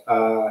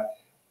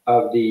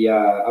of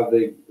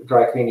the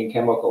dry cleaning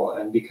chemical.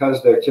 And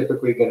because they're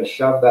typically going to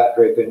shove that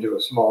drape into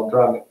a small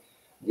drum,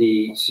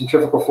 the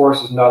centrifugal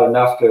force is not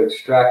enough to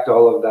extract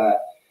all of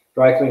that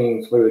dry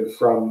cleaning fluid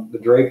from the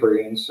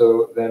drapery. And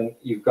so then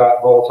you've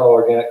got volatile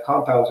organic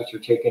compounds which are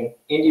taken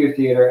into your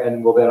theater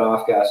and will then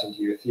off-gas into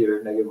your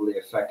theater, negatively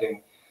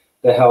affecting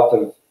the health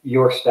of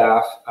your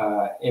staff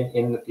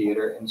in the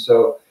theater. And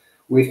so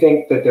we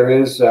think that there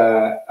is,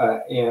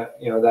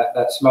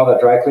 that smell,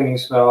 that dry cleaning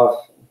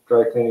smell.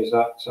 Dry cleaning is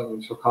not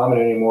something so common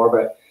anymore,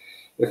 but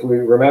if we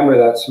remember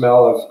that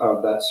smell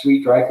of that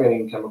sweet dry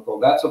cleaning chemical,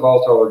 that's a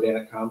volatile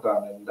organic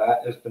compound, and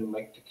that has been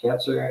linked to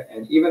cancer.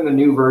 And even the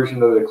new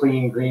version of the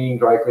clean green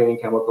dry cleaning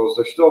chemicals,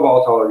 they're still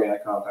volatile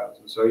organic compounds.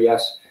 And so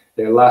yes,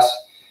 they're less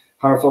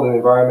harmful to the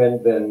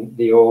environment than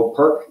the old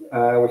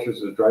PERC, which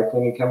was a dry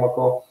cleaning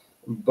chemical.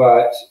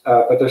 But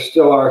there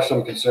still are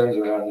some concerns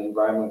around the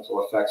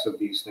environmental effects of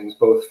these things,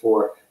 both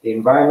for the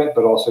environment,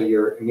 but also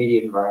your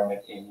immediate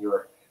environment in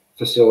your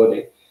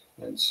facility.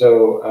 And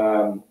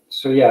so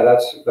yeah,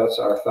 that's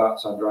our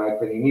thoughts on dry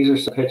cleaning. These are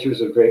some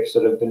pictures of drapes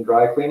that have been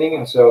dry cleaned,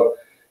 and so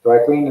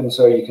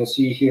you can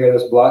see here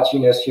this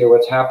blotchiness here.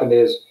 What's happened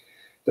is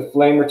the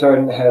flame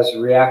retardant has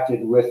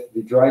reacted with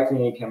the dry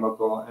cleaning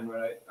chemical, and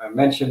when I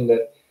mentioned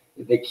that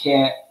they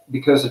can't,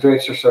 because the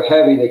drapes are so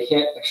heavy, they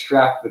can't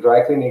extract the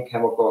dry cleaning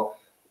chemical.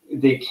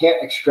 They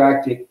can't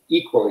extract it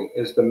equally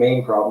is the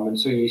main problem. And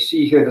so you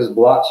see here, this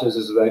blotches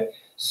is that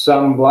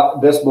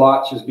this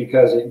blotch is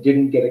because it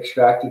didn't get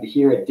extracted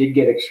here. It did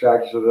get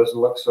extracted, so it doesn't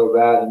look so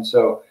bad. And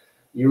so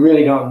you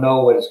really don't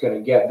know what it's going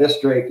to get. This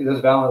drape, this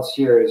valance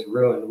here is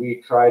ruined.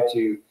 We tried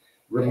to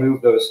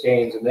remove those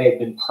stains, and they had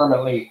been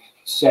permanently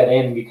set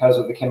in because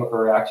of the chemical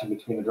reaction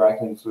between the dry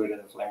cleaning fluid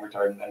and the flame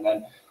retardant. And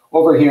then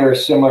over here,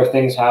 similar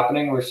things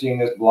happening. We're seeing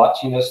this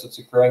blotchiness that's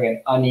occurring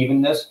and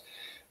unevenness.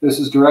 This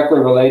is directly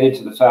related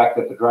to the fact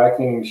that the dry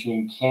cleaning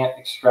machine can't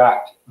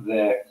extract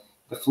the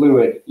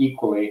fluid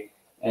equally,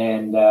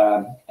 and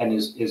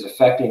is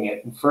affecting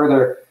it. And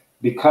further,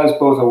 because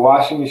both a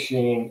washing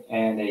machine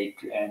and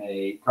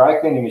a dry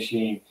cleaning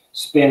machine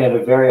spin at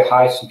a very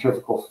high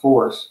centrifugal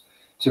force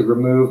to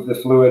remove the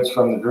fluids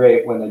from the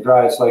drape when they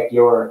dry, it's like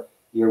your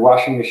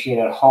washing machine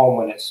at home.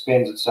 When it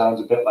spins, it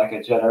sounds a bit like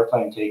a jet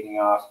airplane taking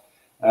off.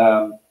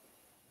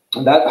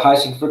 That high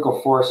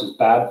centrifugal force is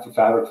bad for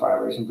fabric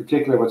fibers. In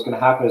particular, what's going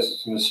to happen is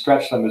it's going to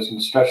stretch them. It's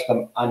going to stretch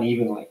them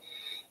unevenly.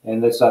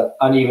 And it's that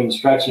uneven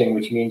stretching,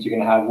 which means you're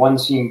going to have one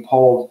seam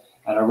pulled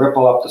and a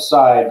ripple up the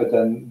side, but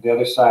then the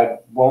other side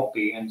won't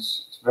be. And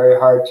it's very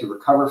hard to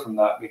recover from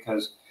that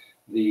because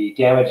the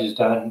damage is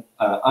done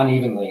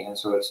unevenly, and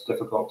so it's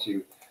difficult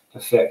to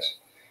fix.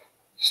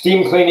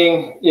 Steam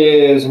cleaning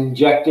is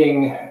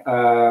injecting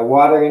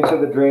water into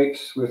the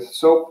drapes with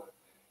soap.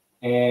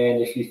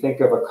 And if you think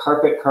of a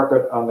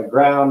carpet on the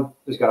ground,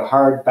 it's got a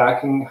hard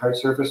backing, hard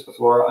surface, the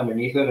floor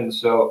underneath it. And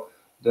so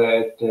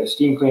the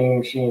steam cleaning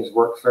machines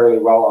work fairly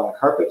well on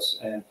carpets,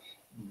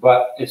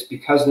 but it's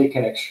because they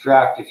can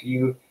extract. If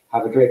you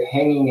have a drape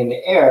hanging in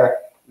the air,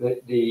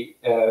 the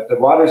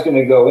water is going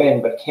to go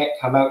in but can't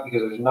come out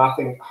because there's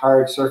nothing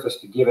hard surface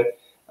to give it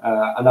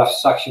enough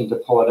suction to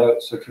pull it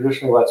out. So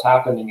traditionally what's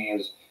happening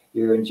is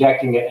you're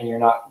injecting it and you're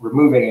not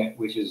removing it,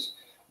 which is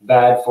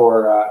bad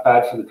for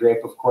the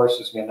drape. Of course,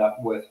 it's going to end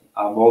up with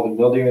mold and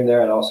mildew in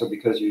there, and also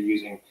because you're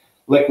using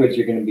liquids,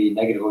 you're going to be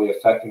negatively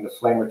affecting the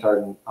flame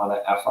retardant on an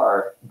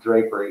FR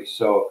drapery.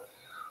 So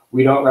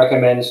we don't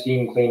recommend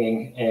steam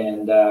cleaning,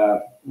 and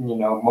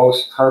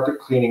most carpet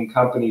cleaning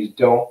companies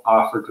don't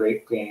offer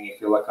drape cleaning. If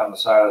you look on the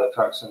side of the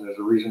trucks, and there's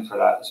a reason for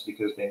that, it's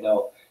because they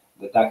know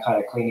that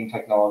kind of cleaning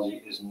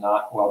technology is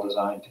not well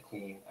designed to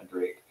clean a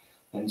drape.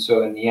 And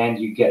so in the end,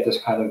 you get this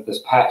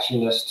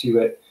patchiness to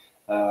it.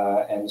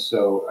 And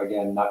so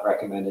again, not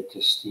recommended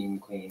to steam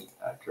clean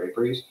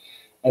draperies.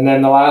 And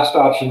then the last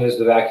option is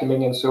the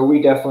vacuuming. And so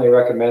we definitely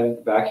recommend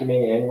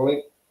vacuuming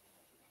annually.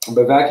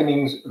 But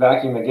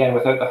vacuum again,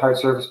 without the hard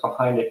surface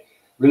behind it,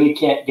 really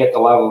can't get the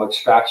level of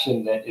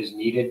extraction that is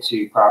needed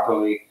to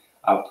properly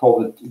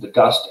pull the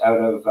dust out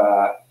of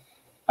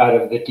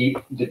the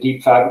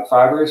deep fabric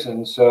fibers.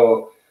 And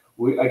so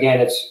again,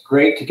 it's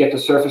great to get the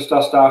surface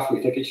dust off.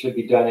 We think it should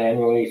be done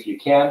annually if you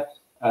can.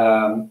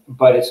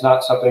 But it's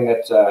not something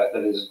that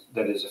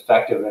is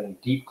effective in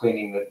deep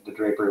cleaning the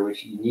drapery,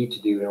 which you need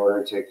to do in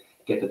order to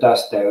get the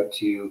dust out,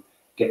 to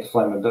get the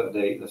flame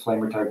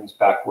retardants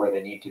back where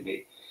they need to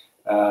be.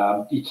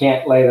 You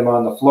can't lay them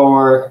on the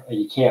floor,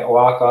 you can't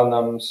walk on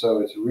them, so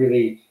it's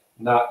really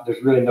not.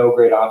 There's really no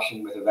great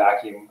option with a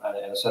vacuum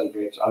and a set of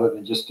drapes other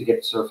than just to get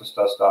the surface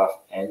dust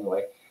off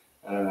annually,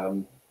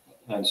 and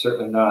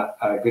certainly not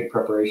a good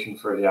preparation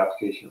for the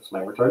application of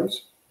flame retardants.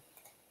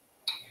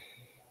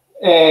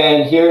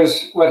 And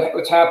here's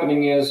what's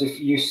happening is, if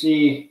you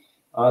see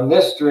on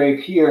this drape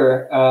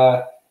here,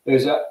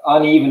 there's an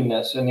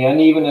unevenness, and the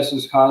unevenness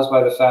is caused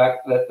by the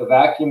fact that the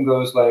vacuum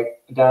goes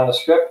like down a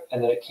strip,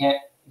 and that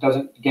it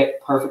doesn't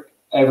get perfect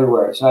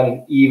everywhere. It's not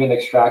an even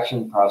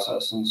extraction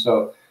process. And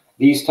so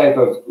these type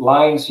of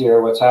lines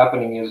here, what's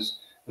happening is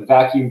the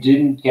vacuum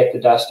didn't get the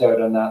dust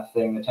out on that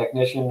thing. The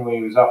technician, when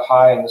he was up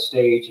high on the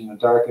stage in the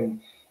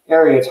darkened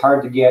area, it's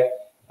hard to get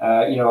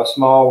a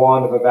small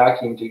wand of a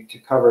vacuum to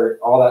cover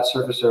all that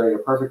surface area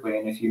perfectly.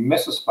 And if you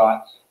miss a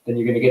spot, then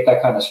you're going to get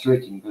that kind of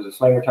streaking, because the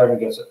flame retardant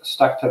gets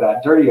stuck to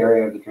that dirty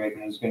area of the drape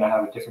and is going to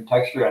have a different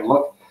texture and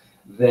look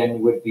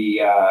than would be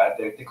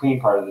the clean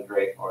part of the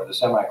drape, or the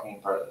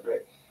semi-clean part of the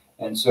drape.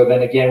 And so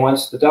then again,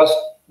 once the dust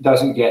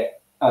doesn't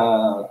get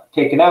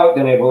taken out,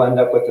 then it will end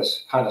up with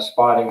this kind of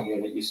spotting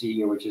here that you see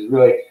here, which is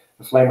really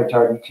the flame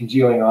retardant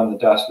congealing on the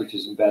dust, which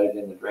is embedded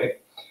in the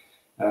drape.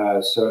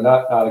 So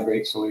not a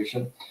great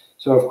solution.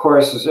 So of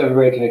course, as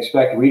everybody can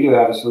expect, we do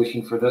have a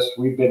solution for this.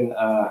 We've been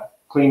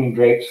cleaning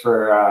drapes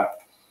for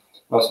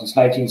since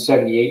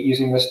 1978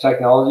 using this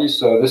technology.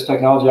 So this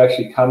technology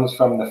actually comes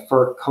from the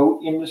fur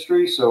coat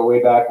industry. So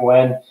way back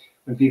when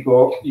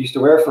people used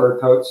to wear fur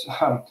coats,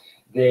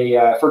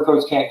 fur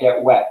coats can't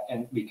get wet,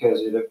 and because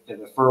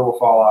the fur will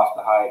fall off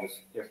the hide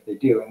if they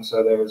do. And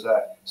so there's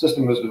a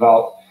system was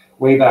developed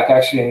way back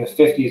actually in the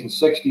 50s and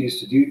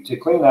 60s to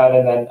clean that,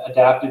 and then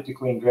adapted to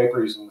clean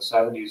draperies in the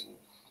 70s.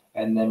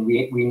 And then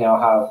we now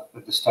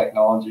have this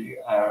technology,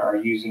 are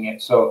using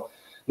it. So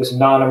this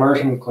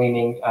non-immersion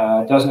cleaning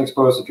doesn't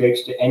expose the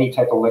drapes to any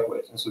type of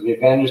liquid. And so the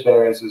advantage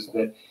there is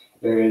that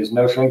there is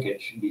no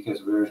shrinkage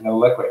because there's no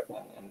liquid,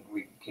 and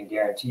we can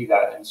guarantee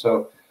that. And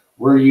so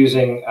we're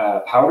using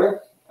powder,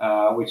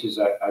 which is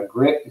a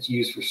grit that's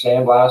used for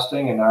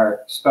sandblasting, and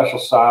our special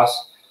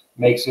sauce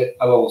makes it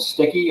a little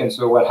sticky. And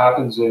so what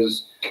happens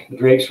is the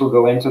drapes will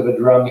go into the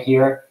drum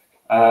here,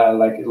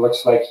 like it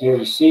looks like here.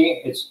 You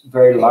see, it's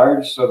very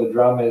large. So the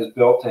drum is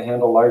built to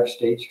handle large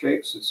stage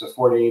drapes. It's a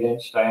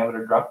 48-inch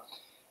diameter drum.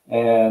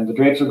 And the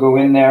drapes will go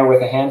in there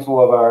with a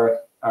handful of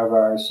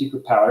our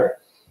secret powder.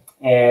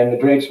 And the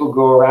drapes will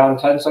go around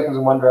 10 seconds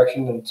in one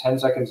direction and 10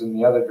 seconds in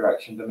the other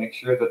direction to make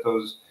sure that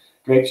those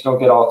drapes don't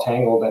get all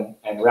tangled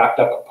and wrapped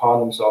up upon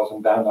themselves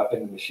and bound up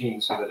in the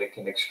machine, so that it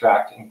can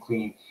extract and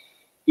clean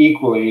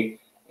equally.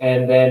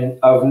 And then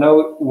of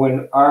note,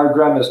 when our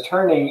drum is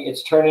turning,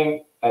 it's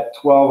turning at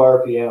 12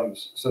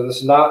 RPMs. So this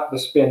is not the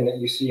spin that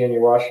you see in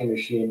your washing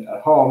machine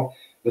at home.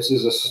 This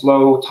is a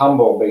slow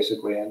tumble,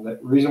 basically. And the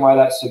reason why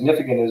that's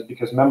significant is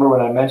because remember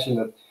when I mentioned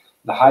that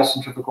the high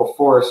centrifugal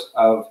force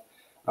of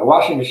a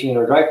washing machine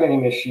or dry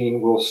cleaning machine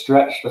will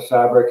stretch the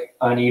fabric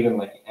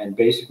unevenly and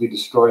basically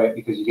destroy it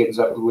because it gets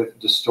up with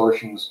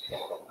distortions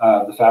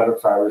of the fabric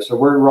fibers. So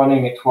we're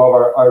running at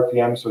 12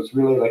 RPM, so it's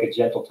really like a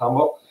gentle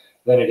tumble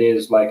than it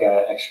is like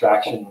an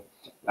extraction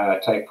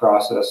type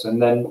process.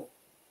 And then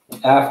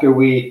after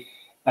we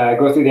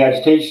go through the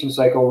agitation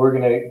cycle, we're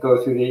going to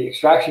go through the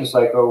extraction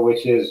cycle,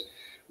 which is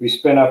we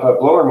spin up a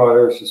blower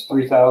motor, which is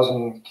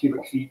 3,000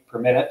 cubic feet per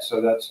minute.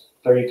 So that's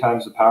 30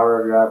 times the power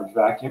of your average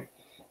vacuum.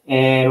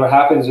 And what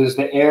happens is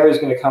the air is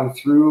going to come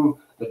through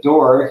the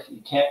door.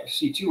 You can't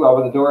see too well,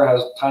 but the door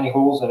has tiny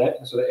holes in it.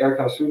 And so the air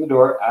comes through the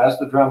door as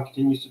the drum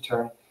continues to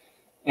turn.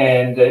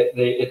 And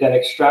it then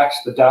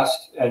extracts the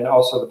dust and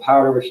also the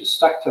powder, which is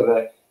stuck to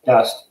the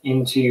dust,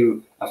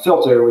 into a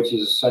filter, which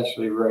is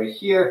essentially right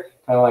here,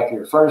 kind of like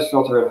your furnace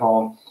filter at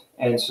home.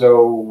 And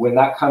so when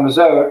that comes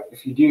out,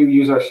 if you do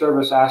use our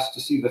service, ask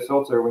to see the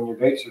filter when your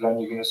drapes are done,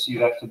 you're going to see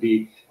that to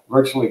be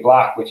virtually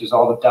black, which is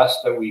all the dust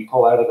that we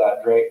pull out of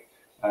that drape.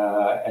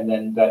 And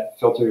then that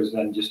filter is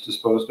then just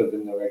disposed of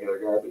in the regular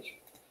garbage.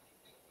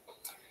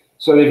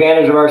 So the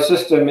advantage of our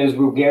system is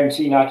we'll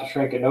guarantee not to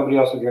shrink it. Nobody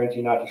else will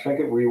guarantee not to shrink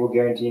it. We will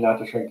guarantee not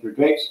to shrink your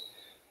drapes.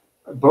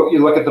 But you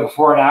look at the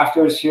before and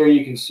afters here,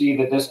 you can see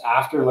that this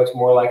after looks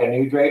more like a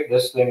new drape.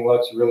 This thing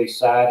looks really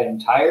sad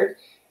and tired.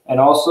 And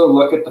also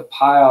look at the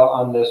pile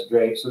on this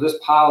drape. So this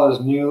pile is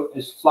new,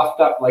 is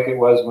fluffed up like it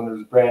was when it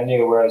was brand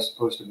new, whereas it's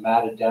supposed to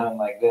matted down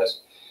like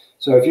this.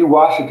 So if you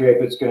wash a drape,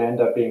 it's going to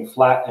end up being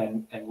flat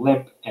and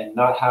limp and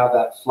not have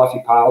that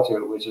fluffy pile to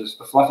it, which is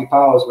the fluffy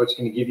pile is what's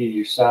going to give you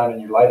your sound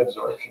and your light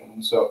absorption.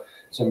 And so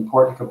it's an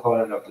important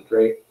component of the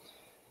drape.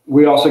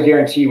 We also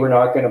guarantee we're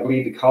not going to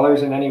bleed the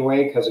colors in any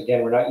way because,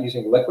 again, we're not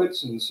using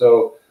liquids. And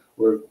so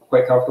we're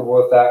quite comfortable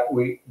with that.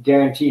 We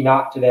guarantee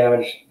not to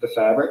damage the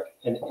fabric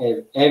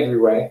in every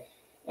way.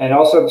 And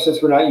also,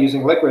 since we're not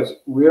using liquids,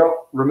 we don't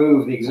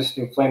remove the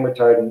existing flame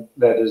retardant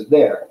that is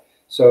there.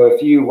 So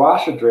if you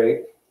wash a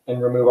drape and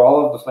remove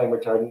all of the flame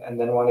retardant and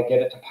then want to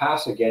get it to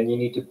pass again, you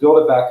need to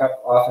build it back up,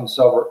 often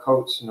silver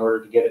coats, in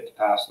order to get it to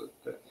pass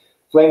the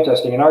flame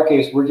testing. In our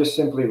case, we're just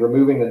simply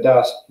removing the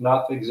dust,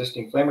 not the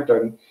existing flame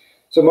retardant.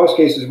 So in most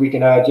cases, we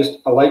can add just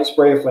a light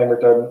spray of flame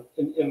retardant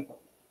in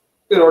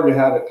order to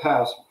have it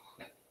pass.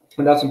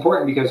 And that's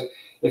important because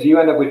if you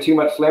end up with too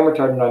much flame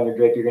retardant on your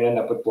drape, you're going to end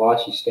up with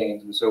blotchy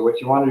stains. And so what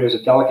you want to do is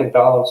a delicate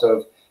balance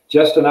of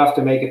just enough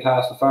to make it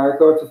pass the fire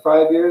code for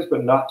 5 years,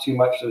 but not too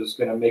much that it's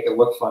going to make it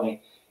look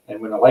funny. And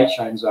when the light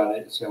shines on it,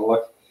 it's going to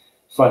look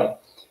funny.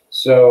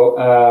 So,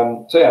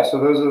 yeah. So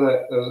those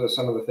are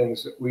some of the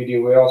things that we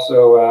do. We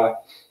also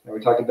we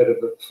talked a bit of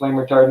the flame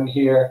retardant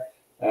here.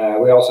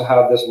 We also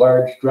have this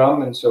large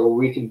drum, and so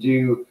we can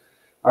do.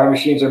 Our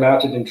machines are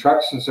mounted in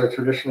trucks, and so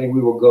traditionally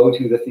we will go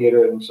to the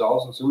theater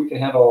themselves, and so we can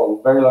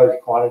handle very large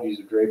quantities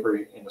of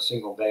drapery in a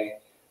single day.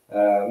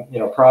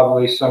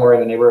 Probably somewhere in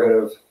the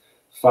neighborhood of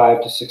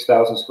 5,000 to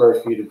 6,000 square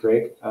feet of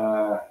drape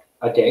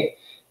a day.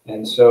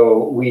 And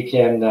so we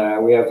can,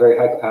 we have very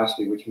high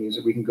capacity, which means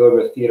that we can go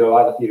to a theater. A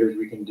lot of theaters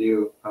we can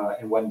do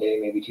in one day,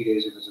 maybe 2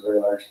 days if it's a very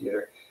large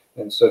theater.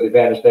 And so the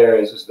advantage there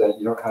is that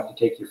you don't have to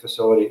take your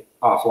facility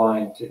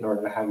offline in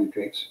order to have your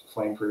drapes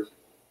flame-proof.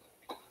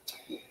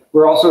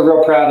 We're also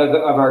real proud of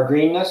our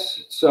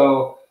greenness.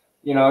 So,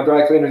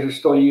 dry cleaners are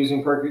still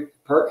using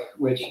PERC,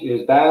 which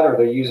is bad, or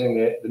they're using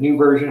the new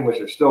version,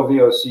 which are still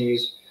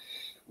VOCs.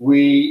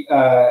 We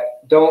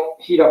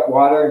don't heat up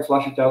water and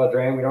flush it down the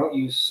drain. We don't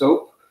use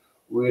soap.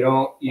 We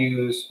don't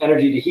use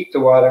energy to heat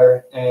the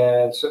water,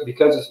 and so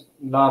because it's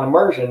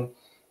non-immersion,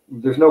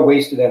 there's no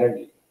wasted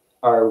energy.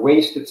 Our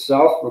waste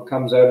itself, what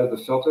comes out of the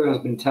filter, has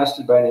been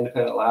tested by an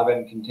independent lab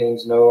and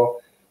contains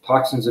no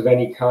toxins of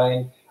any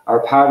kind.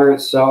 Our powder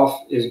itself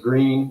is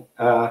green.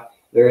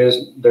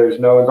 There's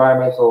no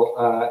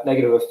environmental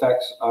negative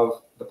effects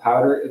of the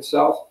powder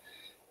itself.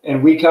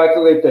 And we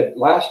calculate that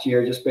last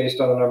year, just based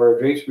on the number of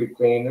drapes we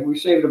cleaned, that we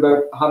saved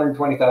about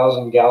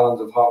 120,000 gallons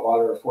of hot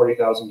water or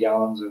 40,000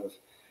 gallons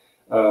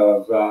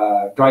of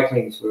dry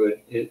cleaning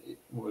fluid. It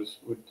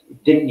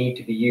didn't need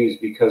to be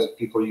used because of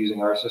people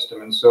using our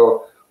system. And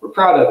so we're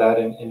proud of that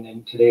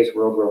in today's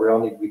world where we all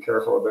need to be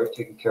careful about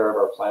taking care of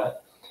our plant.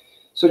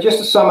 So just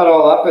to sum it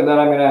all up, and then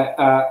I'm going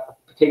to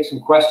take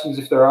some questions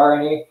if there are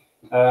any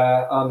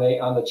on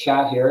the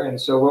chat here. And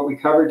so what we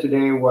covered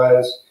today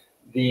was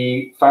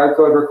the fire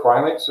code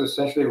requirement. So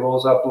essentially it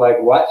rolls up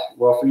like what?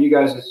 Well, for you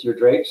guys, it's your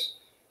drapes.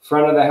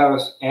 Front of the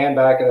house and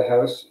back of the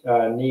house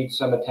need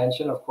some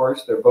attention, of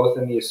course. They're both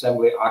in the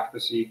assembly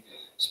occupancy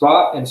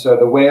spot. And so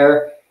the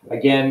wear,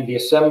 again, the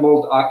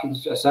assembly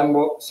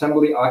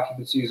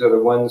occupancies are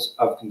the ones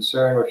of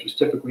concern, which is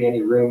typically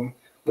any room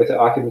with an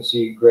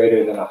occupancy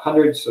greater than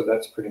 100. So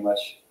that's pretty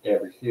much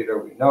every theater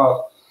we know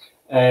of.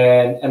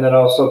 And then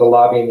also the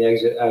lobby and the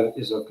exit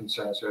is of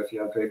concern. So if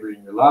you have drapery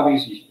in your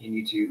lobbies, you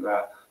need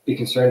to be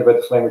concerned about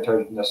the flame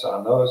retardantness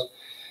on those.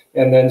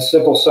 And then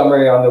simple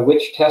summary on the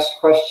which test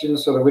question.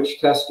 So the which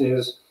test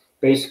is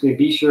basically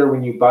be sure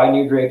when you buy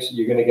new drapes,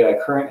 you're going to get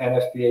a current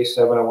NFPA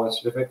 701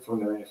 certificate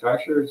from the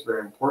manufacturer. It's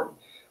very important.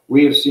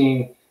 We have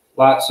seen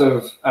lots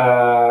of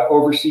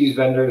overseas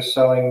vendors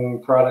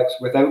selling products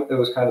without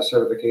those kind of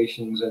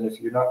certifications. And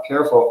if you're not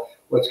careful,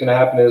 what's going to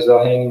happen is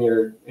they'll hang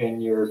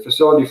in your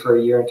facility for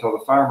a year until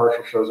the fire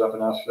marshal shows up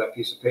and asks for that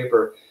piece of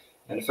paper.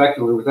 And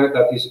effectively, without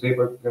that piece of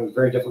paper, it becomes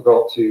very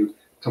difficult to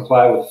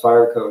comply with the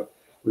fire code.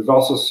 We've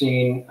also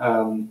seen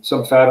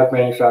some fabric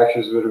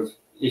manufacturers that have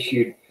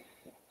issued,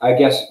 I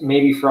guess,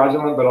 maybe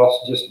fraudulent, but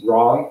also just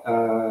wrong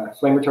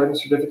flame retardant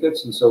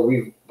certificates. And so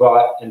we've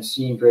bought and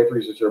seen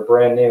draperies which are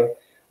brand new,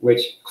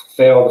 which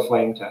fail the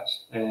flame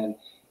test. And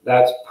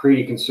that's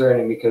pretty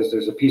concerning because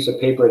there's a piece of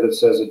paper that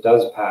says it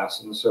does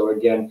pass. And so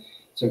again,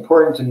 it's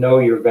important to know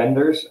your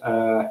vendors.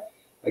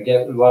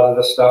 Again, a lot of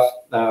the stuff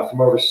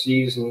from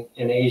overseas and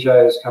in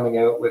Asia is coming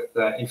out with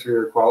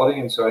inferior quality.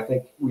 And so I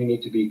think we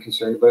need to be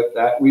concerned about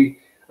that. We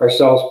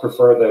ourselves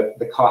prefer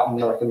the cotton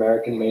North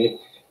American made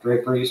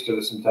draperies to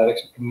the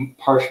synthetics,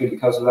 partially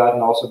because of that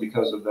and also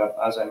because of the,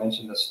 as I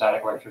mentioned, the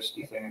static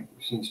electricity thing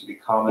seems to be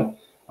common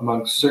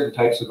amongst certain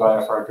types of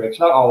IFR drapes.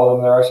 Not all of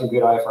them. There are some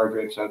good IFR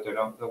drapes out there,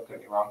 don't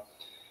get me wrong.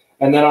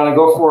 And then on a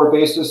go-forward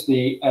basis,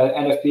 the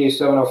NFPA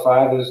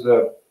 705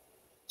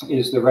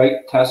 is the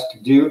right test to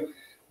do.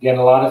 Again,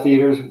 a lot of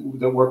theaters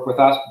that work with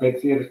us,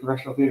 big theaters,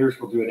 professional theaters,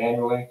 will do it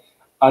annually.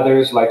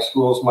 Others, like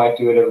schools, might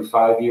do it every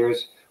 5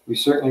 years. We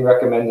certainly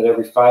recommend that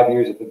every 5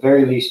 years, at the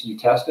very least, you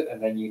test it,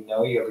 and then you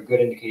have a good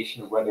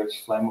indication of whether it's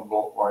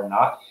flammable or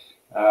not.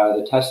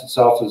 The test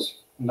itself is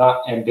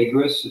not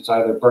ambiguous. It's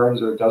either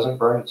burns or it doesn't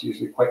burn. It's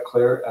usually quite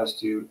clear as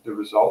to the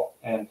result.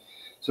 And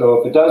so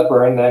if it does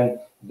burn,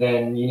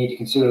 then you need to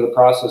consider the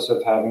process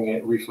of having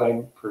it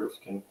reflame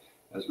proofed. And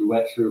as we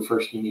went through,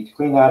 first you need to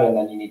clean that, and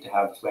then you need to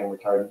have the flame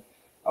retardant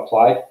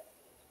applied.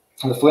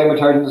 And the flame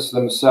retardants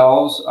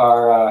themselves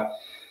are,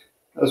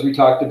 as we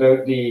talked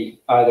about, the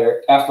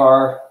either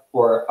FR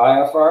or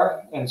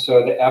IFR. And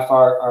so the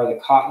FR are the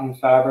cotton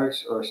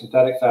fabrics or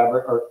synthetic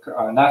fabric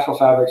or natural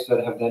fabrics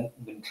that have then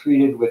been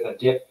treated with a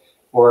dip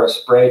or a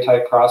spray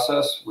type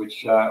process,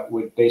 which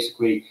would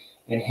basically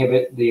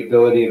inhibit the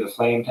ability of the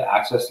flame to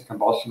access the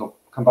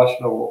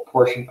combustible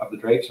portion of the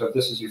drape. So if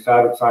this is your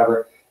fabric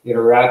fiber, you're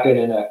going to wrap it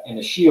in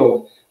a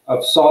shield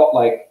of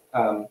salt-like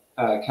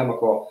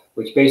chemical,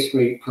 which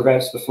basically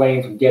prevents the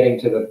flame from getting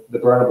to the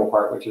burnable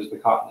part, which is the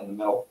cotton in the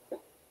middle.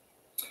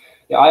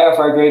 The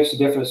IFR drapes, the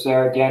difference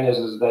there again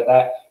is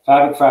that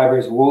fabric fiber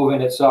is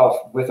woven itself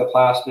with a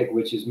plastic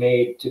which is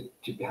made to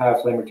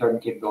have flame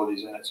retardant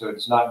capabilities in it. So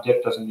it's not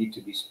dipped, doesn't need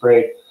to be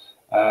sprayed,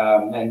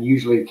 and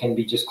usually can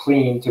be just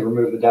cleaned to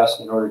remove the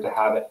dust in order to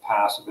have it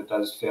pass if it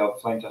does fail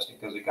flame testing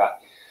because it got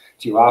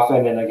too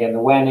often. And again, the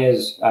when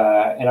is, in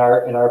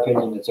our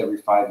opinion, it's every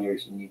 5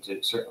 years. You need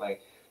to certainly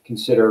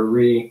consider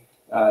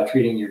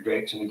treating your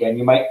drapes. And again,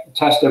 you might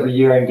test every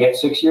year and get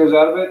 6 years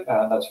out of it.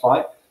 That's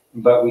fine.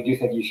 But we do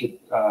think you should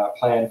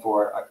plan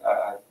for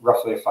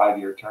roughly a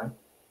 5-year term.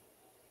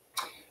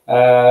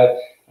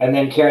 And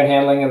then care and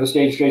handling of the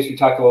stage drapes, we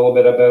talked a little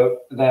bit about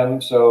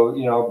them. So,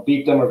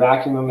 beat them or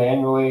vacuum them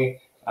manually.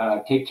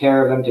 Take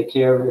care of them. Take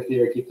care of your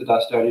theater. Keep the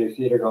dust out of your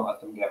theater. Don't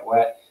let them get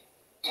wet.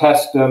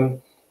 Test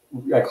them.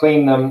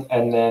 Clean them.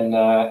 And then,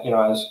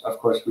 as of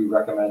course, we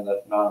recommend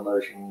that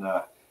non-immersion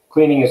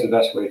cleaning is the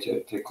best way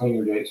to clean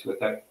your drapes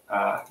without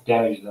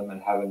damaging them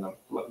and having them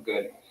look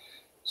good.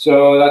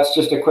 So that's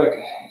just a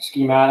quick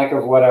schematic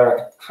of what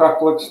our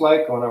truck looks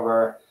like, one of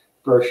our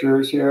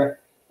brochures here.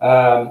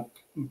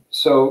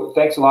 So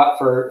thanks a lot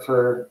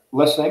for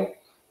listening.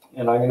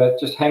 And I'm going to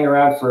just hang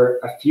around for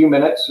a few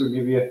minutes. We'll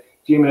give you a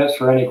few minutes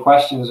for any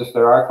questions if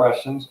there are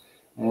questions.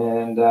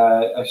 And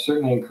I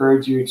certainly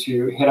encourage you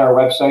to hit our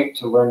website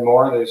to learn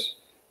more. There's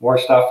more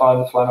stuff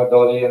on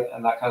flammability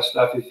and that kind of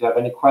stuff. If you have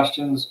any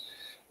questions,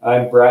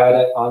 I'm Brad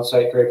at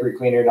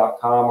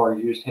onsitedraperycleaner.com, or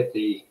you just hit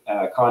the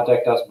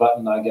contact us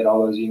button. I get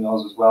all those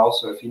emails as well.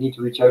 So if you need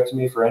to reach out to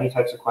me for any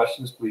types of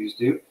questions, please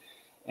do.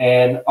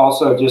 And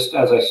also, just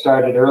as I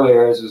started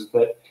earlier, is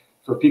that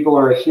for people who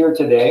are here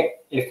today,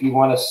 if you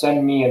want to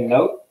send me a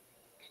note,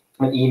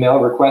 an email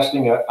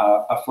requesting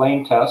a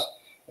flame test,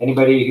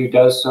 anybody who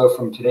does so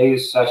from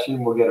today's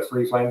session will get a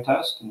free flame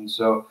test. And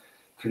so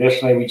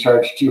traditionally we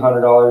charge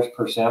 $200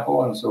 per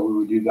sample, and so we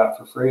would do that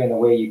for free. And the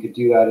way you could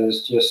do that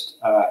is just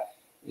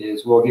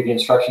we'll give you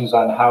instructions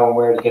on how and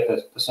where to get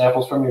the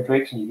samples from your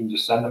drapes, and you can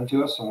just send them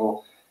to us, and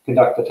we'll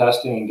conduct the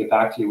testing and get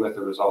back to you with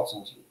the results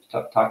and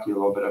talk to you a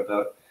little bit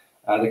about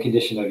the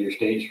condition of your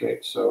stage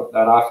drapes. So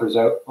that offer's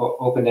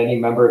open to any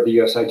member of the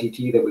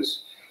USITT that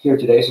was here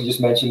today. So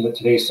just mention that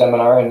today's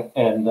seminar,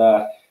 and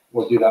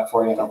we'll do that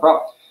for you, no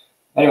problem.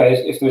 Anyways,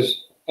 if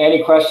there's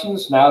any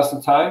questions, now's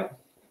the time.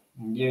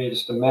 I'll give you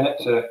just a minute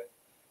to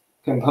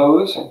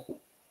compose.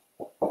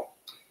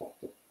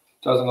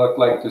 Doesn't look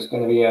like there's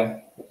going to be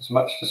as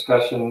much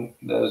discussion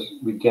as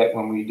we get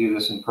when we do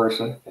this in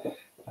person.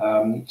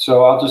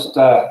 So I'll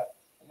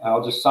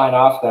just sign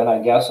off then, I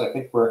guess. I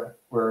think we're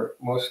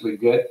mostly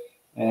good.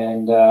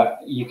 And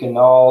you can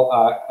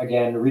all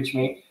again reach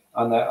me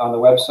on the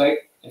website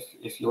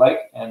if you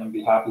like, and I'd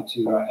be happy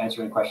to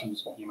answer any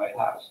questions you might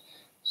have.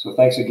 So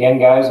thanks again,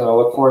 guys, and I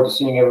look forward to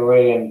seeing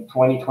everybody in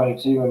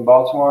 2022 in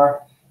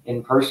Baltimore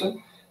in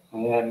person.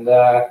 And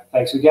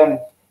thanks again.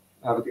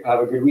 Have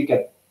a good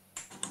weekend.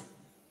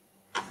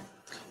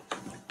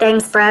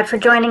 Thanks, Brad, for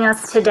joining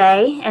us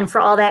today and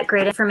for all that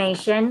great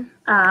information.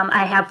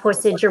 I have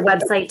posted your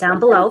website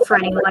down below for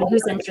anyone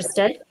who's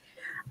interested.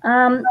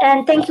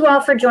 And thank you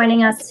all for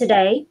joining us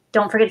today.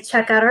 Don't forget to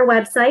check out our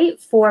website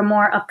for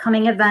more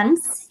upcoming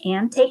events,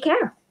 and take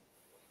care.